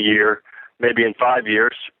 maybe in a year, maybe in 5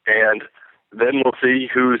 years, and then we'll see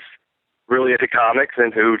who's really into comics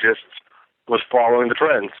and who just was following the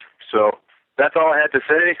trends. So that's all I had to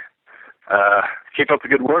say. Keep up the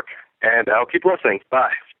good work, and I'll keep listening.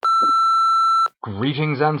 Bye.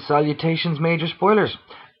 Greetings and salutations, Major Spoilers.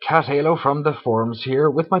 Cat Halo from the forums here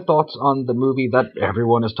with my thoughts on the movie that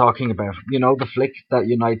everyone is talking about. You know, the flick that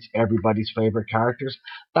unites everybody's favourite characters.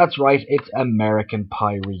 That's right, it's American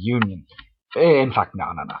Pie Reunion. In fact, no.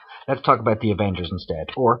 Let's talk about the Avengers instead,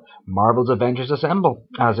 or Marvel's Avengers Assemble,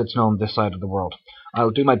 as it's known this side of the world. I'll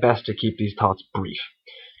do my best to keep these thoughts brief.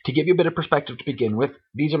 To give you a bit of perspective to begin with,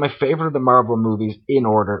 these are my favourite of the Marvel movies in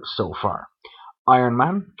order so far. Iron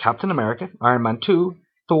Man, Captain America, Iron Man 2,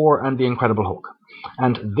 Thor, and The Incredible Hulk.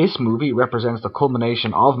 And this movie represents the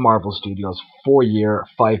culmination of Marvel Studios' 4-year,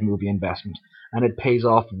 5-movie investment, and it pays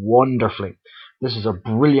off wonderfully. This is a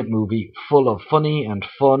brilliant movie, full of funny and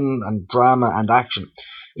fun and drama and action.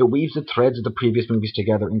 It weaves the threads of the previous movies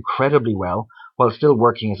together incredibly well, while still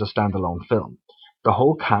working as a standalone film. The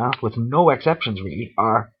whole cast, with no exceptions really,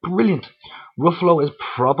 are brilliant. Ruffalo is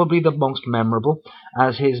probably the most memorable,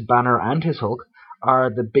 as his Banner and his Hulk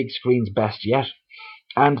are the big screen's best yet.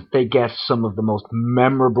 And they get some of the most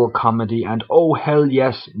memorable comedy and oh hell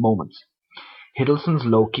yes moments. Hiddleston's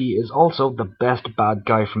Loki is also the best bad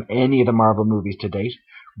guy from any of the Marvel movies to date,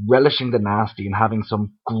 relishing the nasty and having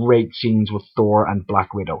some great scenes with Thor and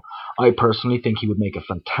Black Widow. I personally think he would make a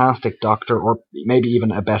fantastic Doctor, or maybe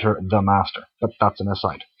even a better The Master, but that's an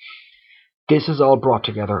aside. This is all brought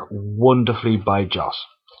together wonderfully by Joss.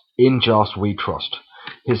 In Joss we trust.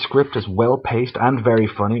 His script is well-paced and very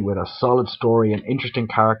funny, with a solid story and interesting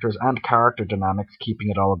characters and character dynamics keeping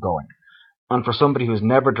it all going. And for somebody who's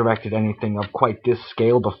never directed anything of quite this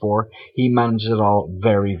scale before, he manages it all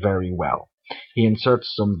very, very well. He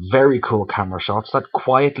inserts some very cool camera shots that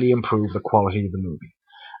quietly improve the quality of the movie.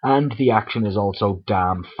 And the action is also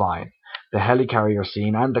damn fine. The helicarrier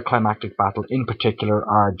scene and the climactic battle in particular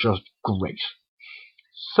are just great.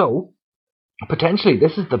 So, potentially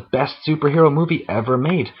this is the best superhero movie ever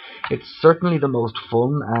made. It's certainly the most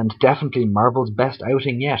fun and definitely Marvel's best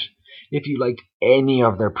outing yet. If you liked any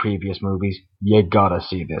of their previous movies, you gotta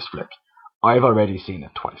see this flick. I've already seen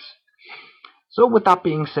it twice. So with that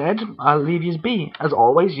being said, I'll leave yous be. As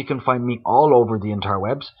always, you can find me all over the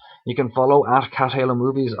interwebs. You can follow at Cat Halo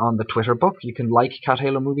Movies on the Twitter book. You can like Cat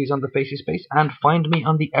Halo Movies on the Facey Space, and find me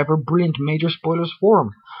on the ever-brilliant Major Spoilers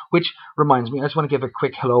forum. Which reminds me, I just want to give a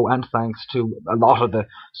quick hello and thanks to a lot of the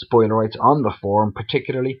spoilerites on the forum,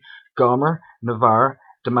 particularly Gomer, Navarre,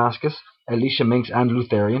 Damascus, Alicia Minx, and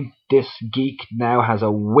Lutherian. This geek now has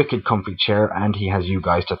a wicked comfy chair, and he has you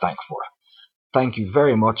guys to thank for it. Thank you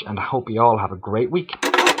very much, and I hope you all have a great week.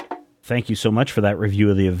 Thank you so much for that review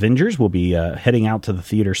of The Avengers. We'll be heading out to the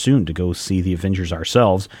theater soon to go see The Avengers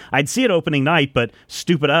ourselves. I'd see it opening night, but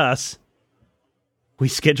stupid us. We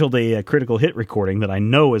scheduled a critical hit recording that I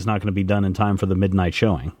know is not going to be done in time for the midnight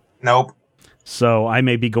showing. Nope. So I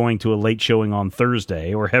may be going to a late showing on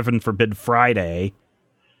Thursday, or heaven forbid Friday.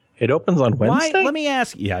 It opens on Wednesday? Why? Let me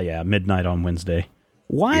ask. Yeah, midnight on Wednesday.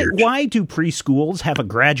 Why do preschools have a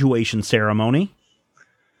graduation ceremony?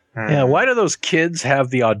 Yeah, why do those kids have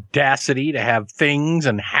the audacity to have things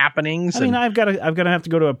and happenings? I mean, I've got to have to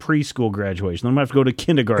go to a preschool graduation. Then I'm going to have to go to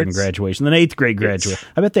kindergarten graduation, then 8th grade graduation.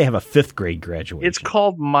 I bet they have a 5th grade graduation. It's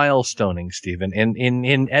called milestoning, Stephen.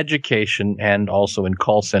 In education and also in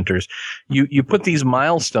call centers, you put these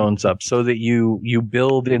milestones up so that you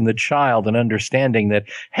build in the child an understanding that,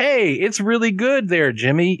 hey, it's really good there,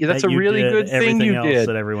 Jimmy. That's a really good thing you did.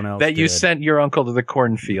 That everyone else that you sent your uncle to the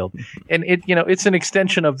cornfield, and it's an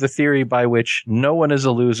extension of the theory by which no one is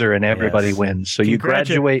a loser and everybody wins. So you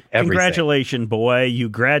graduate everything. Congratulations, boy. You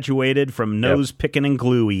graduated from nose picking and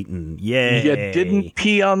glue eating. Yay. You didn't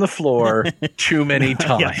pee on the floor too many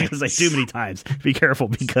times. Yeah, I was going to say too many times. Be careful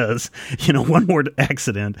because, one more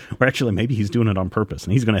accident, or actually maybe he's doing it on purpose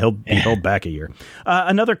and he's going to be held back a year.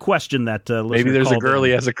 Another question that maybe there's a girl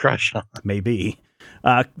he has a crush on. Maybe.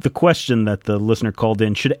 The question that the listener called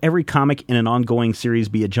in, should every comic in an ongoing series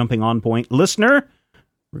be a jumping on point? Listener,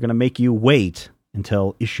 we're going to make you wait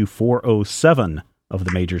until issue 407 of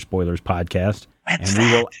the Major Spoilers podcast,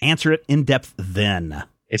 we will answer it in depth then.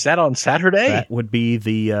 Is that on Saturday? That would be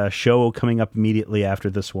the show coming up immediately after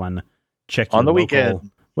this one. Check on the weekend.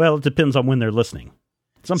 Well, it depends on when they're listening.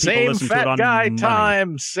 Some people same listen fat to it on guy Monday.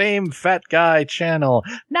 time, same fat guy channel.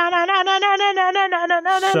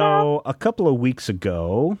 So a couple of weeks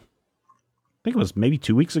ago, I think it was maybe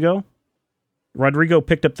 2 weeks ago, Rodrigo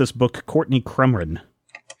picked up this book, Courtney Crumrin,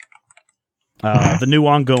 the new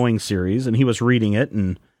ongoing series, and he was reading it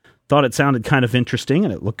and thought it sounded kind of interesting,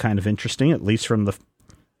 and it looked kind of interesting, at least from the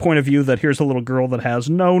point of view that here's a little girl that has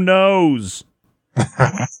no nose.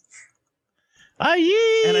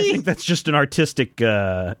 And I think that's just an artistic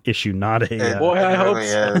issue, not a... boy, I hope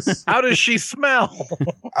really so. How does she smell?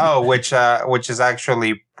 which is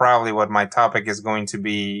actually probably what my topic is going to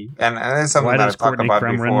be. And it's something why that does I've talked Courtney about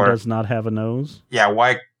Crumrin before. does not have a nose? Yeah,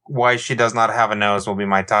 why she does not have a nose will be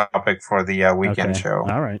my topic for the weekend show.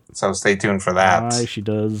 All right. So stay tuned for that. Why she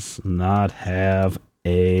does not have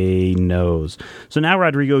a nose. So now,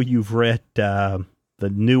 Rodrigo, you've read... the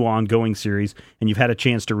new ongoing series, and you've had a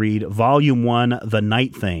chance to read Volume 1, The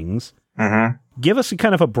Night Things. Mm-hmm. Give us a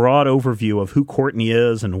kind of a broad overview of who Courtney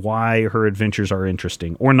is and why her adventures are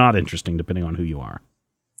interesting, or not interesting, depending on who you are.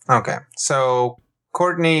 Okay, so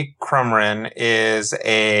Courtney Crumrin is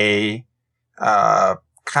a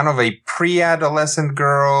kind of a pre-adolescent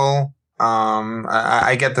girl.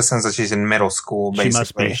 I get the sense that she's in middle school, basically. She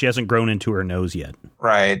must be. She hasn't grown into her nose yet.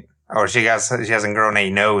 Right. Or she hasn't grown a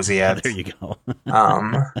nose yet. There you go.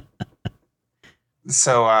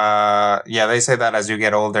 So, they say that as you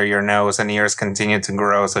get older, your nose and ears continue to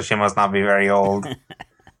grow, so she must not be very old.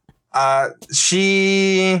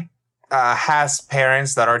 She has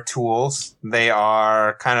parents that are tools. They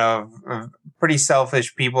are kind of pretty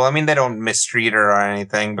selfish people. I mean, they don't mistreat her or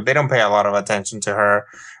anything, but they don't pay a lot of attention to her,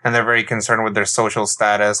 and they're very concerned with their social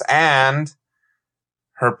status. And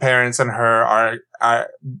her parents and her are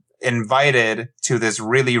invited to this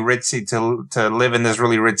really ritzy, to live in this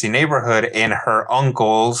really ritzy neighborhood in her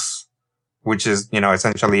uncle's, which is,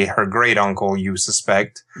 essentially her great uncle, you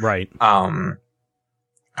suspect. Right.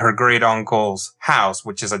 Her great uncle's house,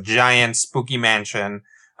 which is a giant spooky mansion.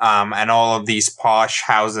 And all of these posh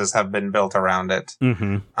houses have been built around it.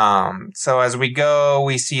 Mm-hmm. So as we go,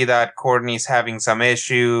 we see that Courtney's having some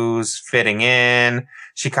issues fitting in.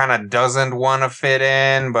 She kind of doesn't want to fit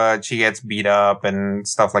in, but she gets beat up and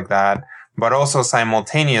stuff like that. But also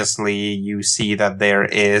simultaneously, you see that there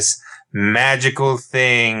is magical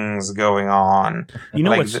things going on.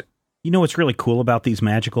 What's really cool about these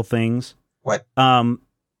magical things? What?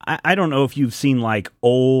 I don't know if you've seen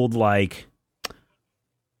old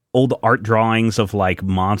art drawings of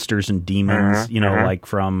monsters and demons, Mm-hmm.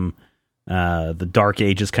 From the Dark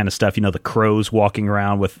Ages kind of stuff, the crows walking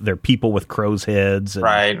around with their people with crows' heads. And,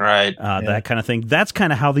 right. That kind of thing. That's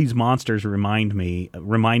kind of how these monsters remind me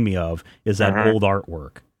of, is that old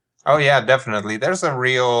artwork. Oh yeah, definitely. There's a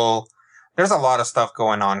lot of stuff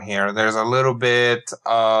going on here. There's a little bit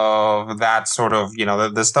of that sort of,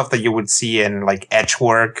 the stuff that you would see in etch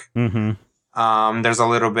work. Mm-hmm. There's a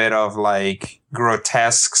little bit of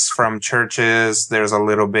grotesques from churches. There's a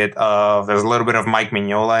little bit of Mike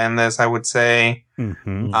Mignola in this, I would say.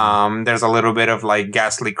 Mm-hmm. There's a little bit of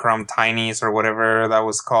Ghastly Crumb Tinies or whatever that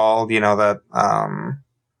was called, that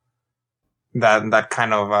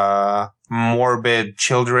kind of, morbid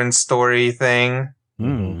children's story thing.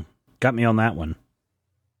 Mm. Got me on that one.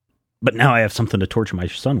 But now I have something to torture my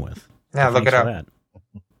son with. Yeah, look it up. That.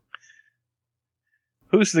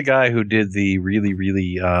 Who's the guy who did the really,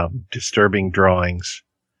 really disturbing drawings?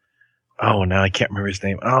 Oh, now I can't remember his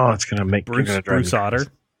name. Oh, it's going to make Bruce Otter.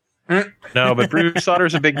 No, but Bruce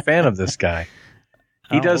Otter's a big fan of this guy.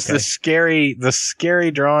 He does the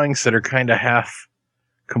scary drawings that are kind of half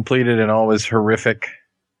completed and always horrific.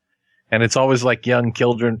 And it's always young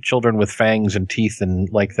children with fangs and teeth and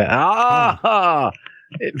like that.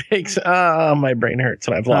 It makes my brain hurts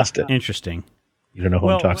and I've lost it. Interesting. You don't know who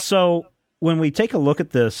I'm talking. So when we take a look at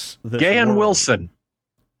this Gahan Wilson.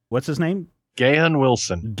 What's his name? Gahan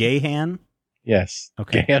Wilson. Gahan? Yes.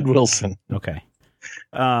 Okay. Gahan Wilson. Okay.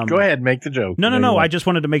 Go ahead, make the joke. No. I just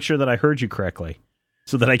wanted to make sure that I heard you correctly.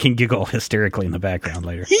 so that I can giggle hysterically in the background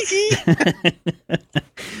later.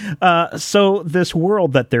 So this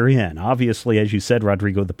world that they're in, obviously, as you said,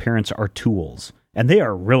 Rodrigo, the parents are tools, and they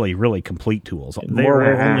are really, really complete tools. They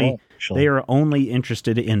are only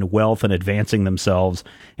interested in wealth and advancing themselves,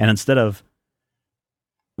 and instead of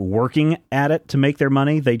working at it to make their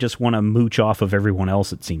money, they just want to mooch off of everyone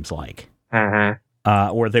else, it seems like.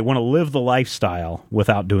 Or they want to live the lifestyle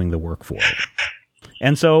without doing the work for it.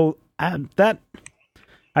 And so that's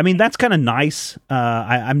kind of nice.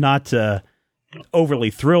 I'm not overly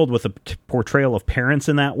thrilled with the portrayal of parents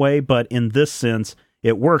in that way, but in this sense,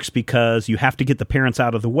 it works because you have to get the parents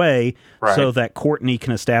out of the way so that Courtney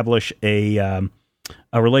can establish a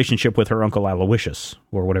relationship with her Uncle Aloysius,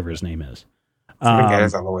 or whatever his name is.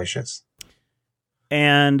 Aloysius.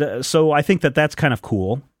 And so I think that that's kind of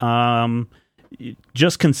cool.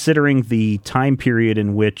 Just considering the time period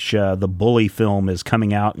in which the Bully film is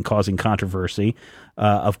coming out and causing controversy,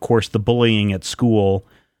 of course, the bullying at school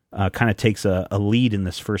kind of takes a lead in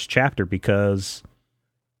this first chapter because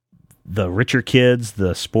the richer kids,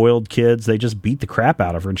 the spoiled kids, they just beat the crap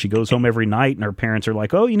out of her, and she goes home every night, and her parents are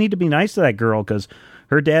like, oh, you need to be nice to that girl because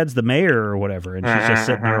her dad's the mayor or whatever, and she's just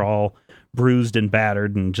sitting there all bruised and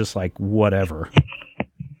battered and just like, whatever.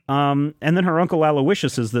 And then her Uncle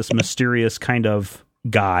Aloysius is this mysterious kind of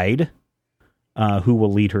guide who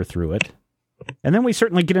will lead her through it. And then we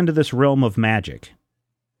certainly get into this realm of magic.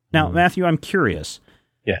 Now, Matthew, I'm curious.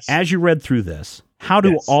 Yes. As you read through this, how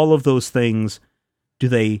do all of those things, do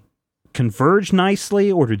they converge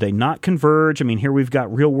nicely or do they not converge? I mean, here we've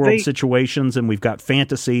got real world situations and we've got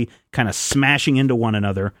fantasy kind of smashing into one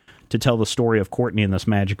another to tell the story of Courtney in this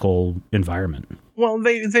magical environment. Well,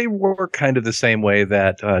 they work kind of the same way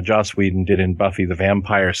that Joss Whedon did in Buffy the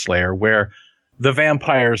Vampire Slayer, where the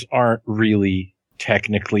vampires aren't really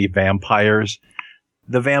technically vampires.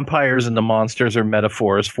 The vampires and the monsters are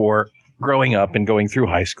metaphors for growing up and going through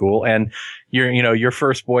high school, and your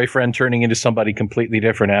first boyfriend turning into somebody completely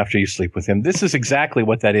different after you sleep with him. This is exactly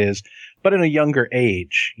what that is, but in a younger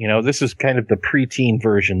age. This is kind of the preteen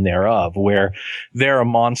version thereof, where there are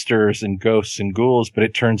monsters and ghosts and ghouls, but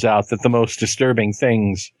it turns out that the most disturbing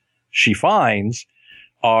things she finds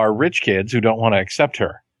are rich kids who don't want to accept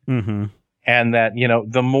her. Mm-hmm. And that,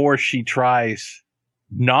 the more she tries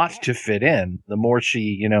not to fit in, the more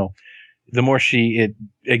she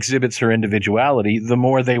exhibits her individuality, the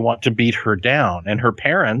more they want to beat her down. And her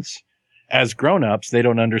parents, as grown-ups, they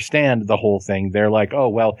don't understand the whole thing. They're like, oh,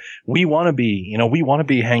 well, we want to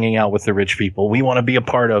be hanging out with the rich people. We want to be a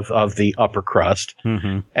part of the upper crust.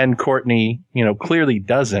 Mm-hmm. And Courtney, clearly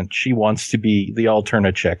doesn't. She wants to be the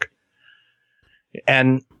alternate chick.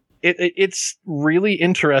 And it's really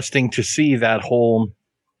interesting to see that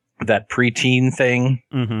preteen thing.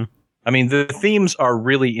 Mm-hmm. I mean, the themes are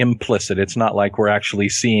really implicit. It's not like we're actually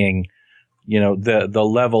seeing, the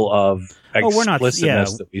level of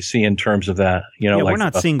explicitness that we see in terms of that. We're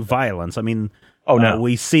not seeing violence. I mean,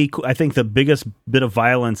 we see. I think the biggest bit of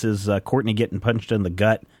violence is Courtney getting punched in the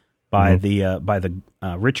gut by the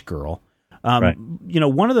rich girl. Right.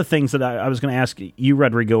 One of the things that I was going to ask you,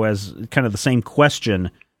 Rodrigo, as kind of the same question: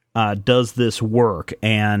 does this work?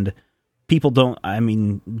 And people don't. I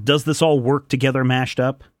mean, does this all work together, mashed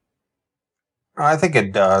up? I think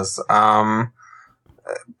it does.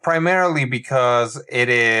 Primarily because it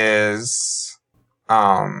is,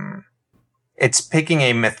 it's picking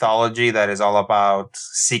a mythology that is all about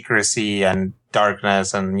secrecy and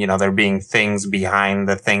darkness and, there being things behind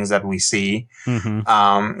the things that we see. Mm-hmm.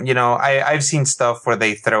 I've seen stuff where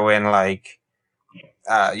they throw in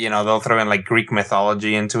they'll throw in Greek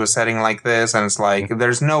mythology into a setting like this. And it's like,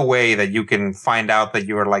 there's no way that you can find out that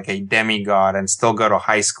you're like a demigod and still go to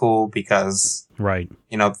high school because,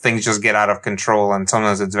 things just get out of control and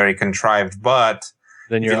sometimes it's very contrived. But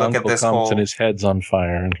then your uncle comes and his head's on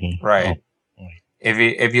fire and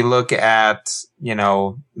If you look at,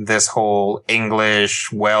 this whole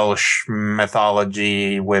English, Welsh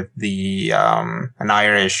mythology with the, and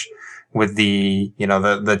Irish, with the,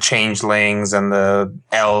 the changelings and the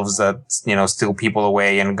elves that, steal people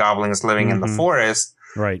away and goblins living in the forest.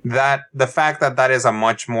 Right. That the fact that is a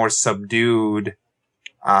much more subdued,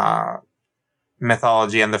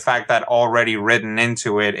 mythology, and the fact that already written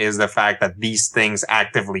into it is the fact that these things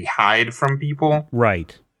actively hide from people.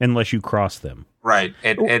 Right. Unless you cross them. Right.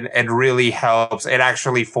 It really helps. It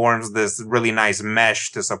actually forms this really nice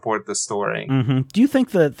mesh to support the story. Mm-hmm. Do you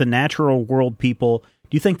think that the natural world people,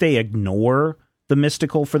 do you think they ignore the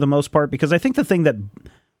mystical for the most part? Because I think the thing that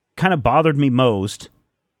kind of bothered me most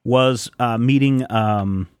was meeting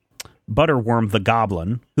Butterworm the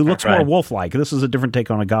Goblin, who looks more wolf-like. This is a different take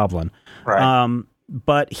on a goblin. Right.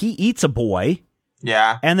 But he eats a boy,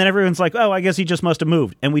 Yeah. And then everyone's like, oh, I guess he just must have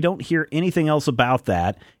moved. And we don't hear anything else about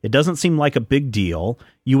that. It doesn't seem like a big deal.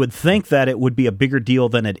 You would think that it would be a bigger deal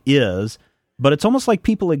than it is, but it's almost like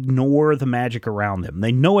people ignore the magic around them.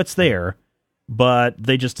 They know it's there, but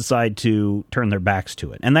they just decide to turn their backs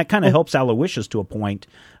to it. And that kind of helps Aloysius to a point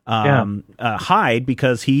hide,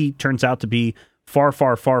 because he turns out to be far,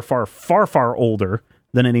 far, far, far, far, far older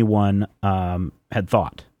than anyone had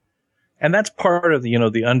thought. And that's part of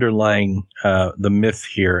the underlying the myth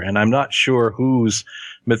here. And I'm not sure whose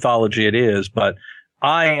mythology it is, but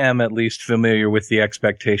I am at least familiar with the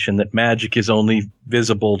expectation that magic is only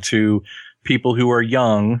visible to people who are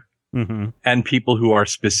young and people who are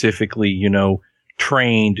specifically,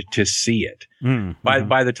 trained to see it.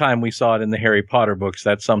 By the time we saw it in the Harry Potter books,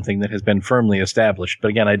 that's something that has been firmly established. But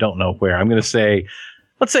again, I don't know where. I'm going to say,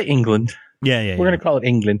 let's say England. Yeah. We're going to call it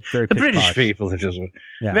England. Very the British posh. people are just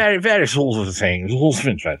very, very sort of things.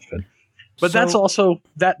 But that's also,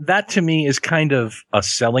 that to me is kind of a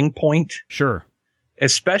selling point. Sure.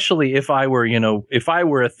 Especially if I were,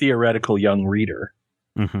 a theoretical young reader.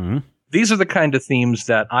 These are the kind of themes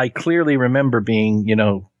that I clearly remember being,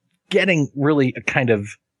 getting really kind of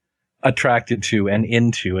attracted to and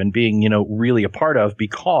into and being, really a part of,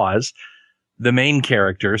 because the main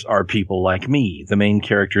characters are people like me. The main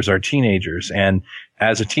characters are teenagers. And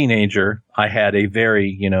as a teenager, I had a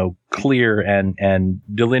very, clear and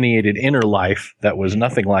delineated inner life that was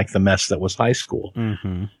nothing like the mess that was high school.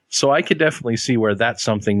 So I could definitely see where that's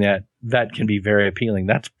something that can be very appealing.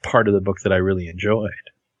 That's part of the book that I really enjoyed.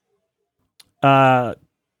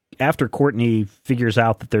 After Courtney figures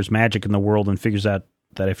out that there's magic in the world and figures out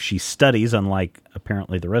that if she studies, unlike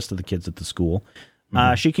apparently the rest of the kids at the school,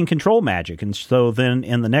 she can control magic. And so then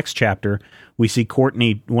in the next chapter, we see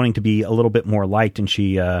Courtney wanting to be a little bit more liked, and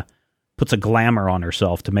she puts a glamour on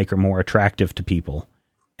herself to make her more attractive to people.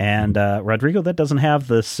 And Rodrigo, that doesn't have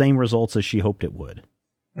the same results as she hoped it would.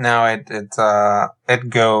 No,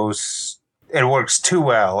 it works too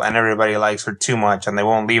well, and everybody likes her too much, and they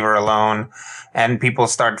won't leave her alone. And people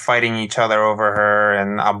start fighting each other over her,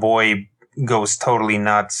 and a boy goes totally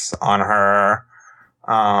nuts on her.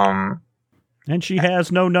 And she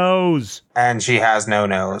has no nose. And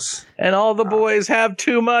all the boys have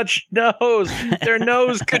too much nose. Their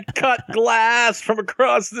nose could cut glass from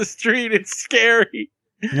across the street. It's scary.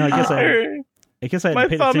 I guess I hadn't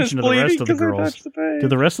paid attention to the rest of the girls. Do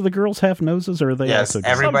the rest of the girls have noses, or are they? Yes, also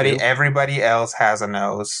everybody else has a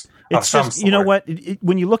nose. It's just, you know what?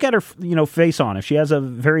 When you look at her, face on, if she has a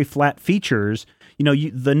very flat features,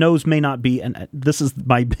 the nose may not be. And this is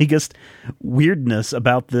my biggest weirdness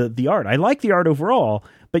about the art. I like the art overall,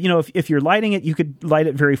 but if you're lighting it, you could light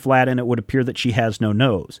it very flat, and it would appear that she has no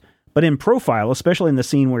nose. But in profile, especially in the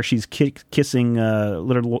scene where she's kissing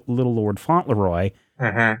little Lord Fauntleroy.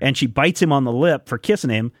 And she bites him on the lip for kissing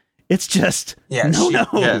him. It's just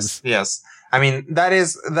nose. Yes. I mean, that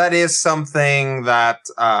is something that,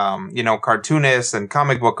 cartoonists and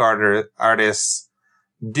comic book artists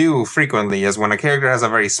do frequently, is when a character has a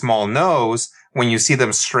very small nose, when you see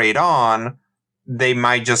them straight on, they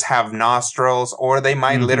might just have nostrils, or they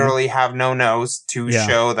might literally have no nose to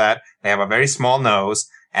show that they have a very small nose.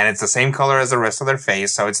 And it's the same color as the rest of their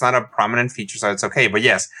face, so it's not a prominent feature, so it's okay. But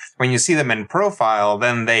yes, when you see them in profile,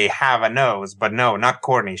 then they have a nose. But no, not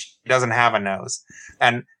Courtney. She doesn't have a nose.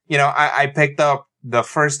 And, I picked up the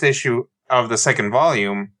first issue of the second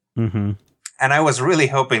volume, and I was really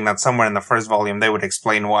hoping that somewhere in the first volume they would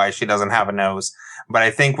explain why she doesn't have a nose. But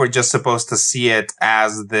I think we're just supposed to see it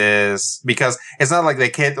as this, because it's not like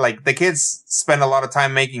the kids spend a lot of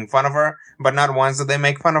time making fun of her, but not once did they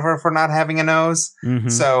make fun of her for not having a nose.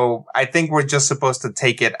 So I think we're just supposed to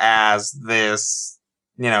take it as this,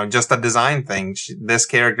 just a design thing. This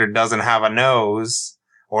character doesn't have a nose,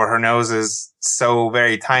 or her nose is so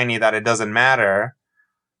very tiny that it doesn't matter.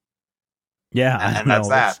 Yeah. And that's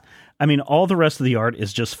that. I mean, all the rest of the art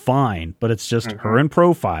is just fine, but it's just her in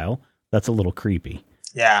profile. That's a little creepy.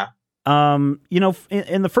 Yeah. In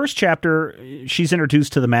the first chapter, she's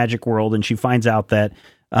introduced to the magic world, and she finds out that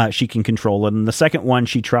she can control it. In the second one,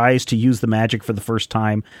 she tries to use the magic for the first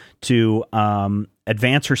time to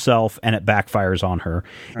advance herself, and it backfires on her.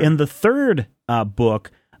 In the third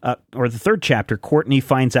book, or the third chapter, Courtney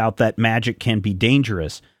finds out that magic can be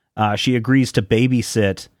dangerous. She agrees to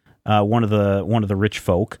babysit one of the rich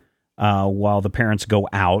folk while the parents go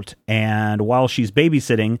out, and while she's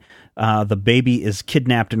babysitting, the baby is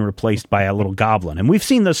kidnapped and replaced by a little goblin. And we've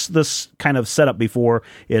seen this kind of setup before.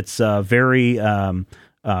 It's very, we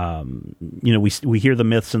hear the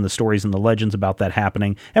myths and the stories and the legends about that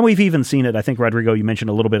happening, and we've even seen it. I think, Rodrigo, you mentioned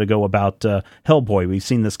a little bit ago about Hellboy. We've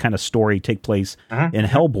seen this kind of story take place in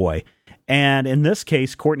Hellboy. And in this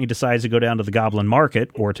case, Courtney decides to go down to the Goblin Market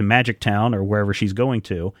or to Magic Town or wherever she's going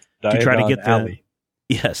to try to get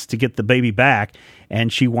to get the baby back.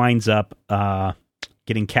 And she winds up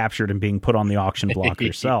getting captured and being put on the auction block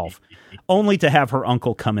herself, only to have her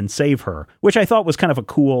uncle come and save her, which I thought was kind of a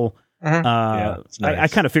cool. Nice. I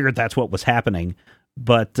kind of figured that's what was happening,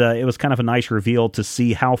 but it was kind of a nice reveal to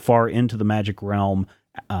see how far into the magic realm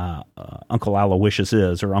Uncle Aloysius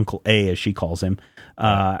is, or Uncle A as she calls him.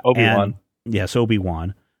 Obi-Wan. Yes,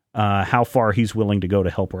 Obi-Wan. How far he's willing to go to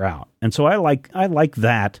help her out. And so I like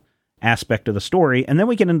that aspect of the story. And then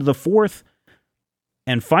we get into the fourth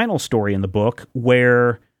and final story in the book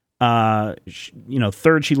where,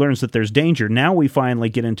 third, she learns that there's danger. Now we finally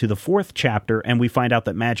get into the fourth chapter and we find out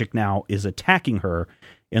that magic now is attacking her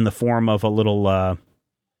in the form of a little, her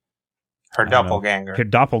doppelganger. Her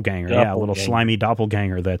doppelganger. Yeah, a little slimy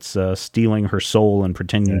doppelganger that's stealing her soul and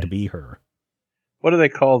pretending to be her. What do they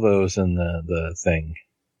call those in the thing?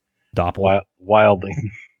 Wildling.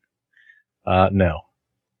 No.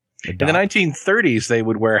 In the 1930s, they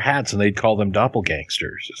would wear hats and they'd call them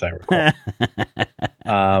doppelgangsters, as I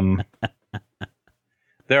recall.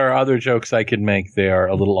 There are other jokes I could make. They are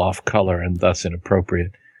a little off color and thus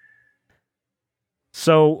inappropriate.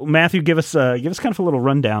 So, Matthew, give us kind of a little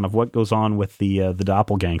rundown of what goes on with the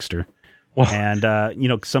doppelgangster, and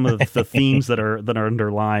some of the themes that are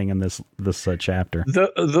underlying in this chapter.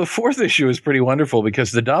 The fourth issue is pretty wonderful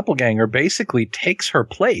because the doppelganger basically takes her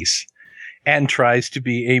place and tries to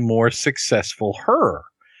be a more successful her,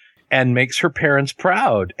 and makes her parents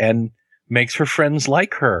proud, and makes her friends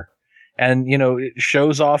like her, and it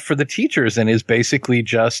shows off for the teachers, and is basically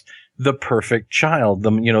just the perfect child,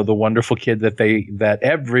 the wonderful kid that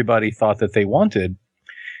everybody thought that they wanted.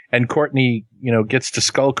 And Courtney, gets to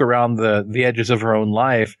skulk around the edges of her own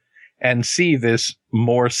life and see this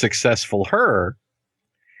more successful her.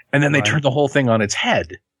 And then they turn the whole thing on its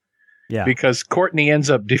head. Yeah. Because Courtney ends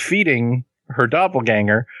up defeating her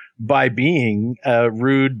doppelganger by being a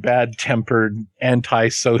rude, bad-tempered,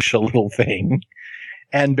 antisocial little thing.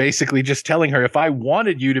 And basically just telling her, if I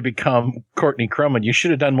wanted you to become Courtney Crumrin, you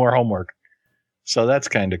should have done more homework. So that's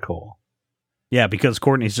kind of cool. Yeah, because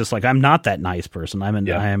Courtney's just like, I'm not that nice person.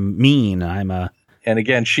 I'm mean. And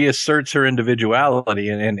again, she asserts her individuality,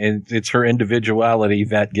 and it's her individuality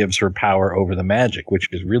that gives her power over the magic, which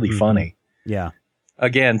is really funny. Yeah.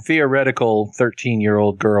 Again, theoretical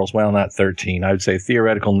 13-year-old girls, well, not 13, I would say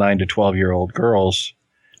theoretical 9 to 12-year-old girls,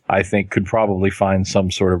 I think could probably find some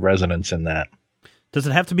sort of resonance in that. Does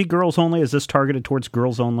it have to be girls only? Is this targeted towards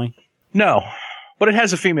girls only? No, but it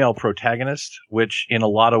has a female protagonist, which in a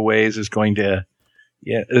lot of ways is going to,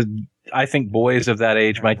 I think boys of that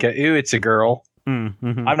age might get, ew, it's a girl.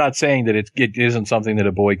 Mm-hmm. I'm not saying that it isn't something that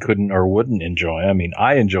a boy couldn't or wouldn't enjoy. I mean,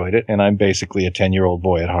 I enjoyed it, and I'm basically a 10-year-old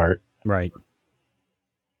boy at heart. Right.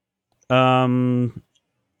 That's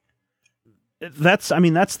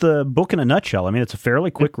the book in a nutshell. I mean, it's a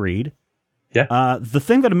fairly quick read. Yeah. The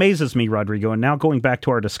thing that amazes me, Rodrigo, and now going back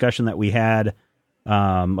to our discussion that we had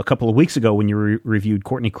a couple of weeks ago when you reviewed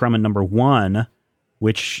Courtney Crumrin #1,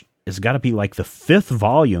 which has got to be like the 5th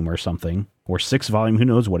volume or something, or 6th volume, who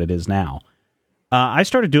knows what it is now. I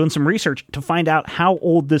started doing some research to find out how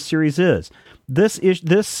old this series is. This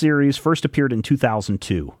series first appeared in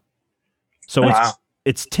 2002. So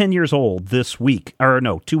it's 10 years old this week. Or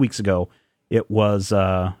no, 2 weeks ago, it was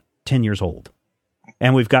 10 years old.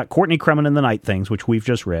 And we've got Courtney Crumrin and the Night Things, which we've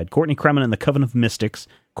just read. Courtney Crumrin and the Coven of Mystics.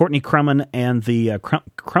 Courtney Crumrin and the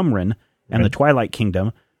Crumrin and the Twilight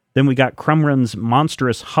Kingdom. Then we got Crumrin's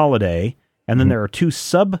Monstrous Holiday. And then there are 2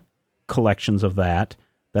 sub-collections of that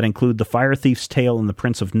include The Fire Thief's Tale and The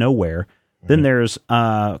Prince of Nowhere. Then there's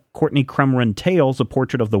Courtney Crumrin Tales, A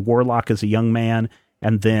Portrait of the Warlock as a Young Man.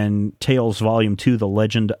 And then Tales Volume 2, The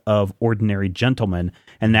Legend of Ordinary Gentlemen.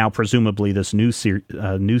 And now presumably this new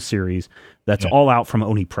series that's all out from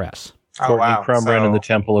Oni Press. Courtney Crumrin and the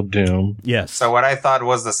Temple of Doom. Yes. So what I thought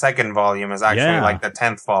was the 2nd volume is actually like the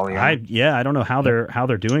 10th volume. I don't know how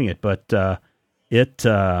they're doing it, but it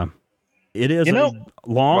is a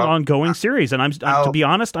long ongoing series, and to be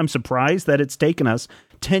honest, I'm surprised that it's taken us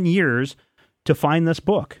 10 years to find this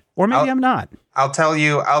book, or maybe I'm not. I'll tell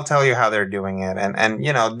you how they're doing it, and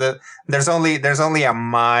there's only a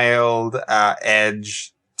mild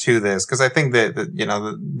edge to this, because I think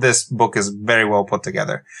that this book is very well put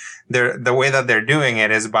together. The way that they're doing it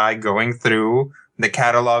is by going through the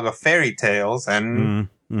catalog of fairy tales and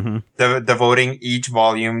devoting each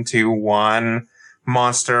volume to one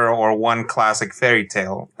monster or one classic fairy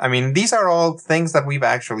tale. I mean, these are all things that we've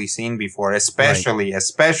actually seen before, especially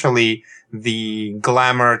the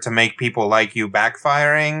glamour to make people like you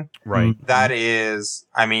backfiring. Right. That is,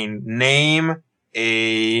 I mean, name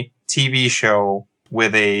a TV show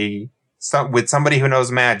with somebody who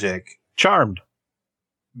knows magic. Charmed.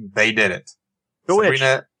 They did it. Bewitched.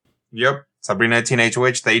 Sabrina the Teenage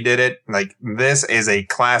Witch. They did it. Like, this is a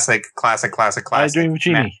classic. I Dream of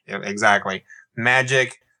Jeannie. Exactly.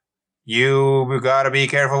 Magic. You gotta be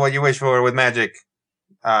careful what you wish for with magic.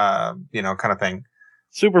 Kind of thing.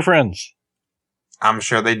 Super Friends. I'm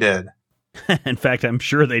sure they did. In fact, I'm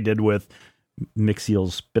sure they did with Mixiel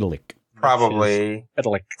Spitalik. Probably.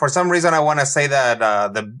 For some reason, I want to say that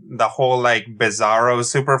the whole like Bizarro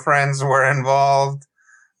Super Friends were involved,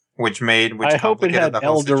 which I hope it had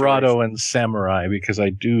El Dorado and Samurai, because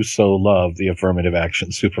I do so love the affirmative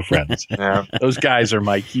action Super Friends. Yeah. Those guys are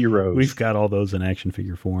my heroes. We've got all those in action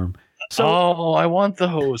figure form. So, I want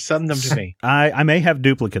those. Send them to me. I may have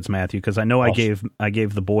duplicates, Matthew, because I know I gave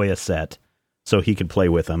the boy a set so he could play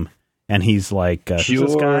with them, and he's like, who's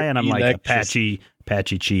this guy? And I'm like, Apache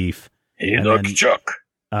Chief. He looks Chuck.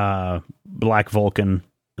 Black Vulcan,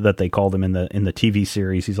 that they called him in the TV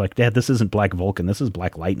series. He's like, Dad, this isn't Black Vulcan. This is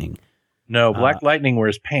Black Lightning. No, Black Lightning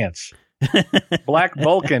wears pants. Black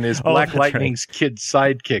Vulcan is Black Lightning's kid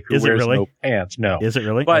sidekick who wears no pants. No. Is it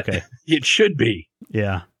really? But okay. It should be.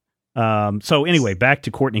 Yeah. So anyway, back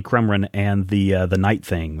to Courtney Crumrin and the Night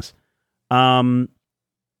Things.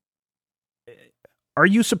 Are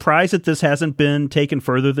you surprised that this hasn't been taken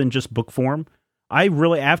further than just book form?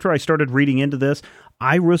 After I started reading into this,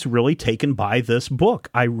 I was really taken by this book.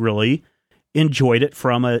 I really enjoyed it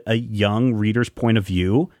from a young reader's point of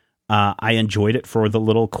view. I enjoyed it for the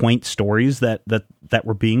little quaint stories that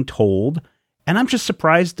were being told. And I'm just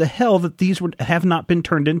surprised to hell that these have not been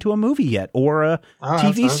turned into a movie yet, or a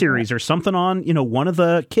TV series, or something on, one of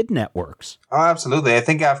the kid networks. Oh, absolutely. I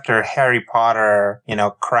think after Harry Potter,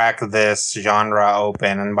 cracked this genre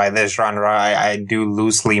open, and by this genre, I do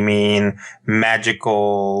loosely mean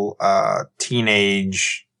magical,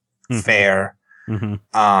 teenage fare. Mm-hmm.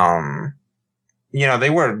 They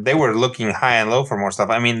were looking high and low for more stuff.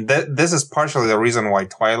 I mean, this is partially the reason why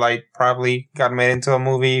Twilight probably got made into a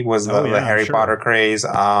movie, was the Harry Potter craze.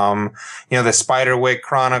 The Spiderwick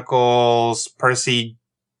Chronicles, Percy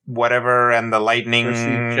whatever, and the Lightning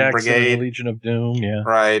Percy Jackson, Brigade. The Legion of Doom, yeah.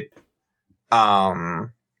 Right. The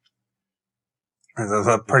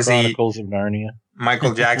Percy Chronicles of Narnia.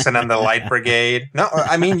 Michael Jackson and the Light Brigade. No,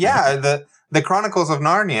 I mean, yeah, the Chronicles of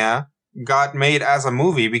Narnia got made as a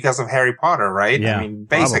movie because of Harry Potter, right? Yeah, I mean,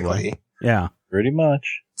 basically. probably. Yeah. Pretty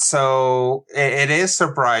much. So it is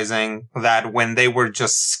surprising that when they were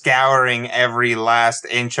just scouring every last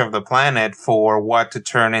inch of the planet for what to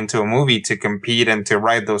turn into a movie to compete and to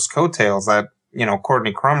ride those coattails, that,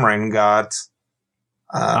 Courtney Crumrin got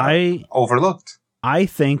overlooked. I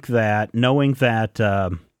think that knowing that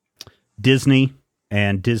Disney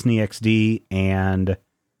and Disney XD and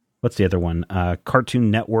what's the other one?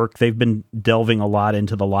 Cartoon Network. They've been delving a lot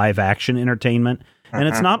into the live action entertainment, and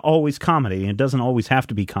it's not always comedy. It doesn't always have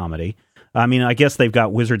to be comedy. I mean, I guess they've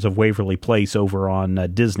got Wizards of Waverly Place over on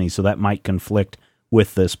Disney, so that might conflict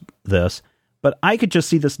with this. But I could just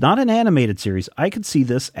see this, not an animated series. I could see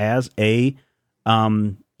this as a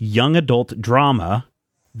young adult drama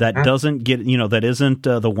that doesn't get, that isn't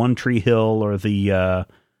the One Tree Hill or the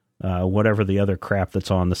whatever the other crap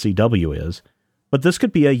that's on the CW is. But this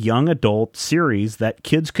could be a young adult series that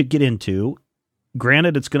kids could get into.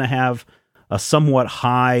 Granted, it's going to have a somewhat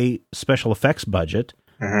high special effects budget.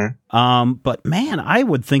 Mm-hmm. But man, I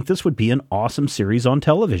would think this would be an awesome series on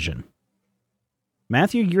television.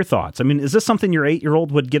 Matthew, your thoughts? I mean, is this something your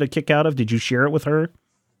 8-year-old would get a kick out of? Did you share it with her?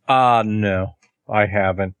 No, I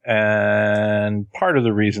haven't. And part of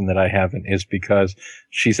the reason that I haven't is because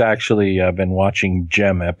she's actually been watching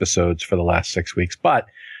Gem episodes for the last 6 weeks. But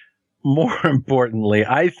more importantly,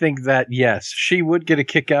 I think that, yes, she would get a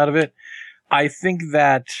kick out of it. I think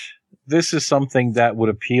that this is something that would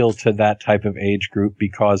appeal to that type of age group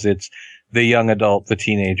because it's the young adult, the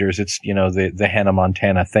teenagers. It's, the Hannah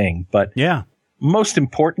Montana thing. But yeah, most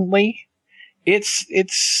importantly, it's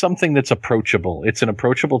something that's approachable. It's an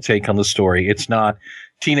approachable take on the story. It's not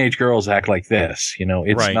teenage girls act like this.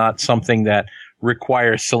 It's not something that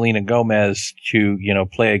requires Selena Gomez to,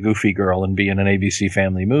 play a goofy girl and be in an ABC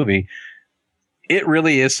Family movie. It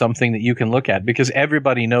really is something that you can look at because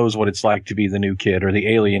everybody knows what it's like to be the new kid or the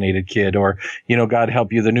alienated kid or, God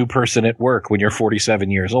help you, the new person at work when you're 47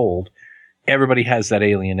 years old. Everybody has that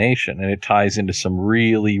alienation, and it ties into some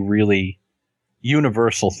really, really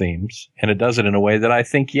universal themes. And it does it in a way that I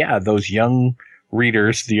think, those young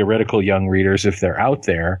readers, theoretical young readers, if they're out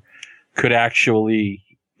there, could actually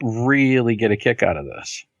really get a kick out of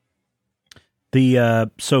this.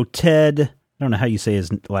 So Ted, I don't know how you say his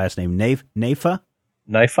last name, Naifa?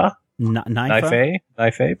 Naifa?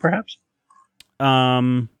 Naifa, perhaps?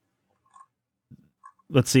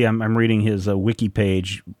 Let's see, I'm reading his wiki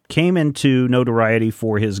page. Came into notoriety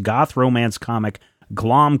for his goth romance comic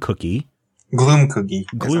Gloom Cookie. Gloom Cookie.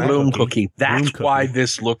 Gloom Cookie. That's why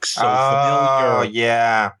this looks so familiar. Oh,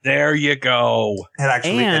 yeah. There you go.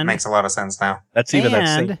 It makes a lot of sense now. That's even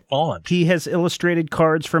that same font. He has illustrated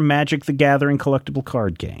cards for Magic the Gathering collectible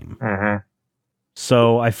card game. Mm-hmm.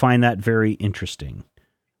 So I find that very interesting.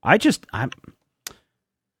 I'm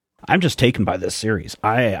just taken by this series.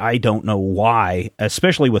 I don't know why,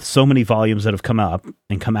 especially with so many volumes that have come up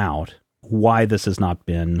and come out, why this has not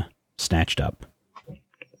been snatched up.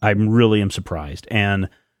 I really am surprised. And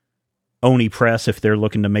Oni Press, if they're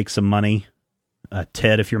looking to make some money,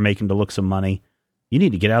 Ted, if you're making to look some money, you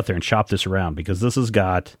need to get out there and shop this around, because this has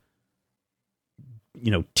got,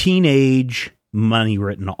 teenage money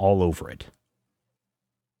written all over it.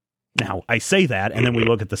 Now, I say that, and then we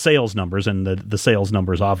look at the sales numbers, and the sales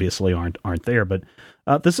numbers obviously aren't there, but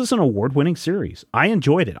this is an award-winning series. I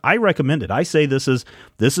enjoyed it. I recommend it. I say this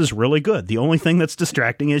is really good. The only thing that's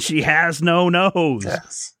distracting is she has no nose.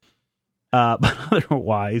 Yes. But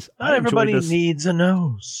otherwise, not everybody needs a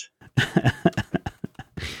nose.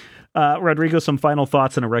 Rodrigo, some final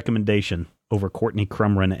thoughts and a recommendation over Courtney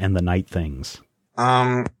Crumrin and the Night Things.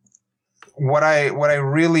 What I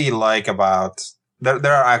really like about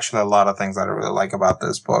there are actually a lot of things that I really like about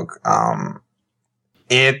this book.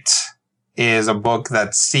 It is a book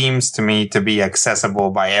that seems to me to be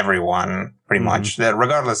accessible by everyone, pretty much,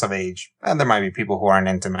 regardless of age. And there might be people who aren't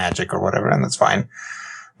into magic or whatever, and that's fine.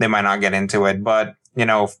 They might not get into it, but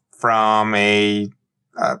from a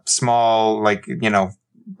small,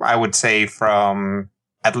 I would say from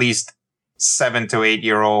at least 7 to 8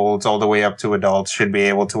 year olds all the way up to adults should be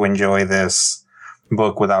able to enjoy this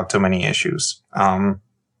book without too many issues.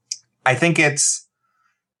 I think it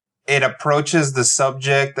approaches the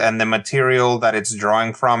subject and the material that it's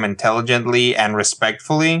drawing from intelligently and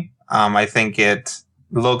respectfully. I think it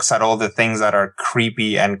looks at all the things that are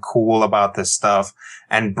creepy and cool about this stuff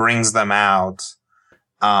and brings them out.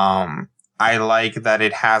 I like that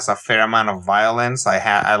it has a fair amount of violence.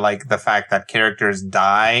 I like the fact that characters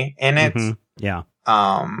die in it. Mm-hmm. Yeah.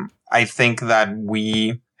 I think that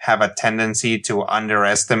we have a tendency to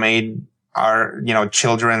underestimate our,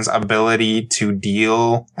 children's ability to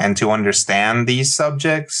deal and to understand these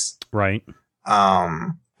subjects. Right.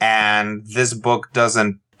 And this book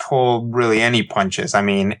doesn't pull really any punches. I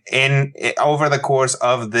mean, over the course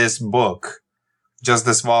of this book, just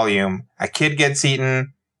this volume, a kid gets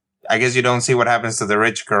eaten. I guess you don't see what happens to the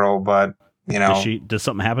rich girl, but does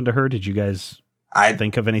something happen to her? Did you guys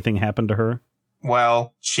think of anything happened to her?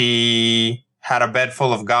 Well, she had a bed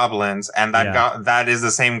full of goblins, and that is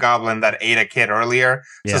the same goblin that ate a kid earlier.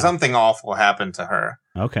 Yeah. So something awful happened to her.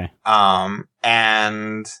 Okay.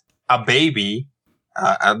 And a baby,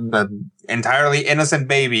 an entirely innocent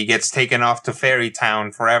baby, gets taken off to Fairy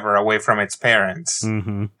Town forever away from its parents,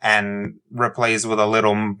 and replaced with a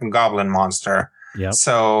little goblin monster. Yep.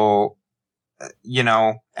 So,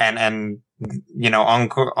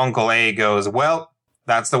 Uncle A goes, well,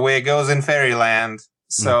 that's the way it goes in Fairyland.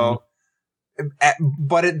 So,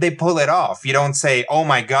 they pull it off. You don't say, oh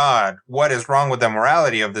my God, what is wrong with the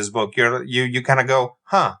morality of this book? You kind of go,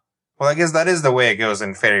 huh, well, I guess that is the way it goes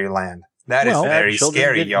in Fairyland. That is very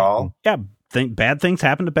scary, y'all. Yeah. Bad things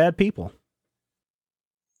happen to bad people.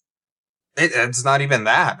 It's not even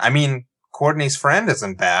that. I mean, Courtney's friend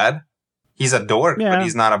isn't bad. He's a dork, but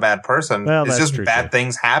he's not a bad person. Well, it's just bad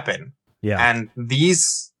things happen. Yeah. And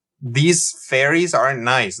these fairies aren't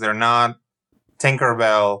nice. They're not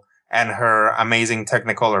Tinkerbell and her amazing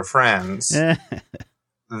Technicolor friends.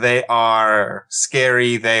 They are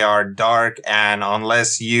scary. They are dark. And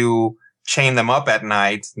unless you chain them up at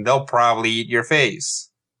night, they'll probably eat your face.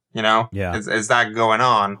 Yeah. Is that going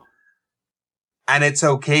on? And it's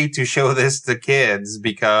okay to show this to kids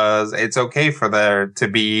because it's okay for there to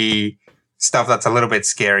be stuff that's a little bit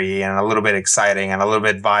scary and a little bit exciting and a little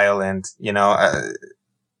bit violent, and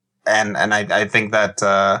I think that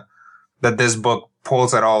that this book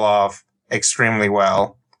pulls it all off extremely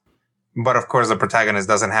well. But of course, the protagonist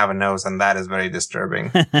doesn't have a nose, and that is very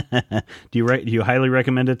disturbing. Do you highly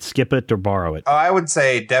recommend it? Skip it or borrow it? Oh, I would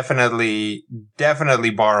say definitely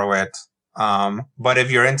borrow it. But if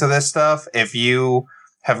you're into this stuff, if you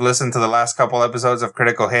have listened to the last couple episodes of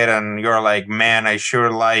Critical Hit and you're like, man, I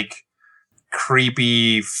sure like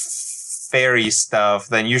creepy fairy stuff,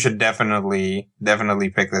 then you should definitely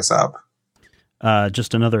pick this up.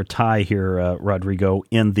 Just another tie here, Rodrigo,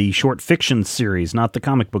 in the short fiction series, not the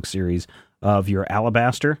comic book series, of your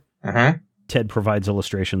Alabaster. Ted provides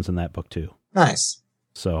illustrations in that book, too. Nice.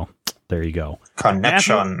 So, there you go.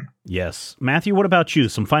 Connection. Matthew? Yes. Matthew, what about you?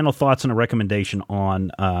 Some final thoughts and a recommendation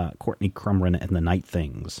on Courtney Crumrin and the Night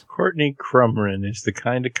Things. Courtney Crumrin is the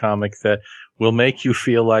kind of comic that will make you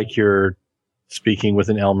feel like you're speaking with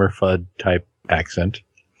an Elmer Fudd type accent.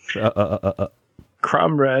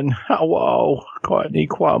 Crumrin, hello, Courtney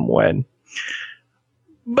Crumrin.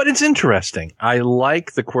 But it's interesting. I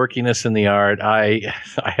like the quirkiness in the art. I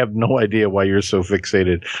have no idea why you're so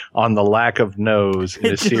fixated on the lack of nose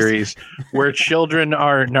in a series where children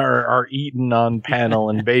are eaten on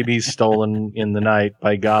panel and babies stolen in the night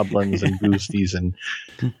by goblins and ghosties. And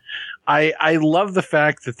I love the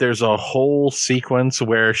fact that there's a whole sequence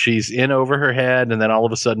where she's in over her head and then all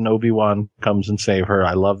of a sudden Obi-Wan comes and save her.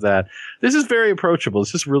 I love that. This is very approachable.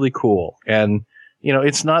 This is really cool. And you know,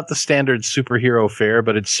 it's not the standard superhero fare,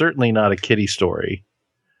 but it's certainly not a kiddie story.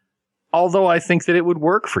 Although I think that it would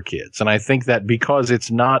work for kids. And I think that because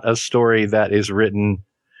it's not a story that is written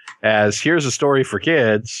as, here's a story for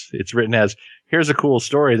kids, it's written as, here's a cool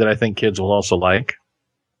story that I think kids will also like.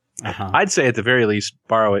 I'd say at the very least,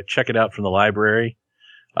 borrow it, check it out from the library.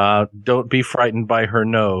 Don't be frightened by her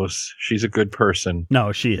nose. She's a good person.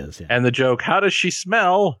 No, she is. Yeah. And the joke, how does she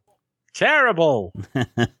smell? Terrible.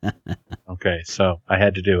 Okay, so I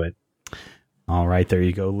had to do it. All right, there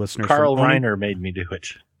you go, listeners. Carl Reiner made me do it.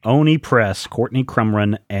 Oni Press, Courtney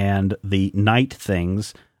Crumrin, and the Night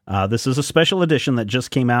Things. This is a special edition that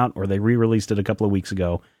just came out, or they re-released it a couple of weeks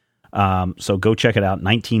ago. So go check it out,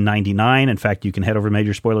 $19.99. In fact, you can head over to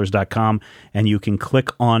majorspoilers.com, and you can click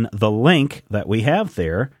on the link that we have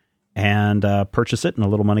there and purchase it, and a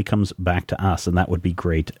little money comes back to us, and that would be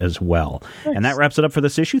great as well. Thanks. And that wraps it up for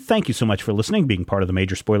this issue. Thank you so much for listening, being part of the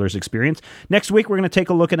Major Spoilers experience. Next week, we're going to take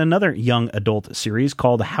a look at another young adult series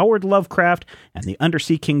called Howard Lovecraft and the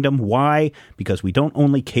Undersea Kingdom. Why? Because we don't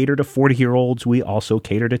only cater to 40-year-olds, we also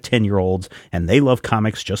cater to 10-year-olds, and they love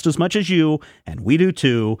comics just as much as you, and we do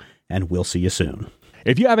too, and we'll see you soon.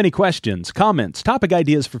 If you have any questions, comments, topic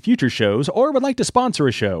ideas for future shows, or would like to sponsor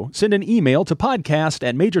a show, send an email to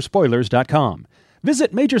podcast@majorspoilers.com.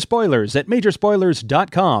 Visit Major Spoilers at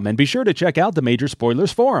majorspoilers.com and be sure to check out the Major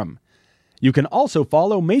Spoilers Forum. You can also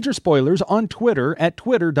follow Major Spoilers on Twitter at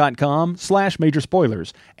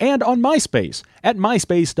twitter.com/majorspoilers and on MySpace at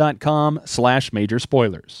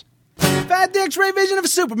myspace.com/majorspoilers. If I had the X-ray vision of a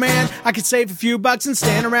Superman, I could save a few bucks and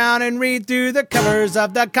stand around and read through the covers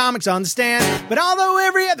of the comics on the stand. But although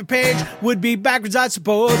every other page would be backwards, I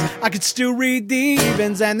suppose, I could still read the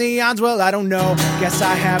evens and the odds. Well, I don't know. Guess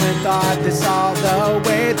I haven't thought this all the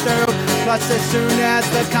way through. Plus, as soon as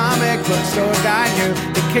the comic book store guy knew,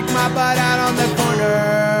 they kicked my butt out on the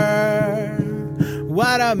corner.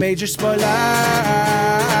 What a major spoiler.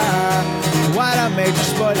 What a major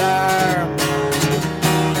spoiler.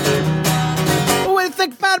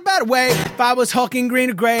 Think about a better way. If I was hulking green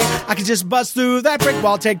or gray, I could just bust through that brick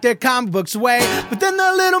wall, take their comic books away. But then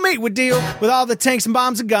the little meat would deal with all the tanks and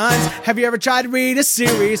bombs and guns. Have you ever tried to read a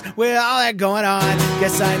series with all that going on?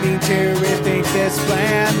 Guess I need to rethink this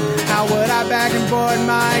plan. How would I bag and board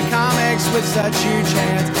my comics with such huge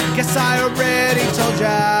hands? Guess I already told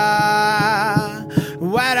ya.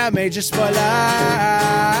 What a major spoiler.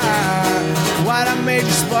 What a major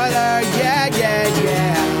spoiler. Yeah, yeah,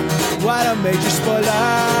 yeah. What a major spoiler.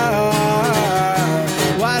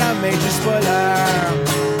 What a major spoiler.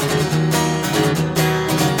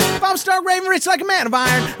 If I'm stark raving rich like a man of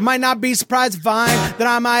iron, I might not be surprised to find that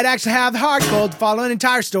I might actually have the heart cold to follow an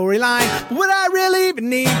entire storyline. But would I really even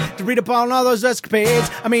need to read up on all those escapades?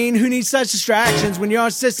 I mean, who needs such distractions when your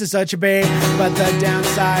sister's such a babe? But the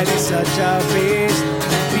downside is such a beast.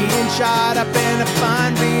 Being shot up in a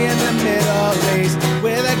fun bee in the Middle East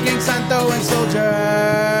with a gang sign throwing soldier.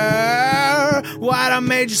 What a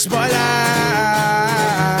major spoiler.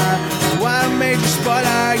 What a major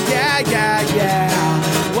spoiler. Yeah, yeah, yeah.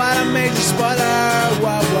 What a major spoiler.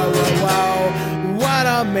 Whoa, whoa, whoa, whoa. What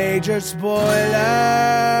a major spoiler.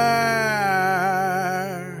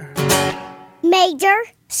 Major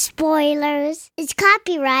Spoilers is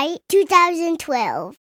copyright 2012.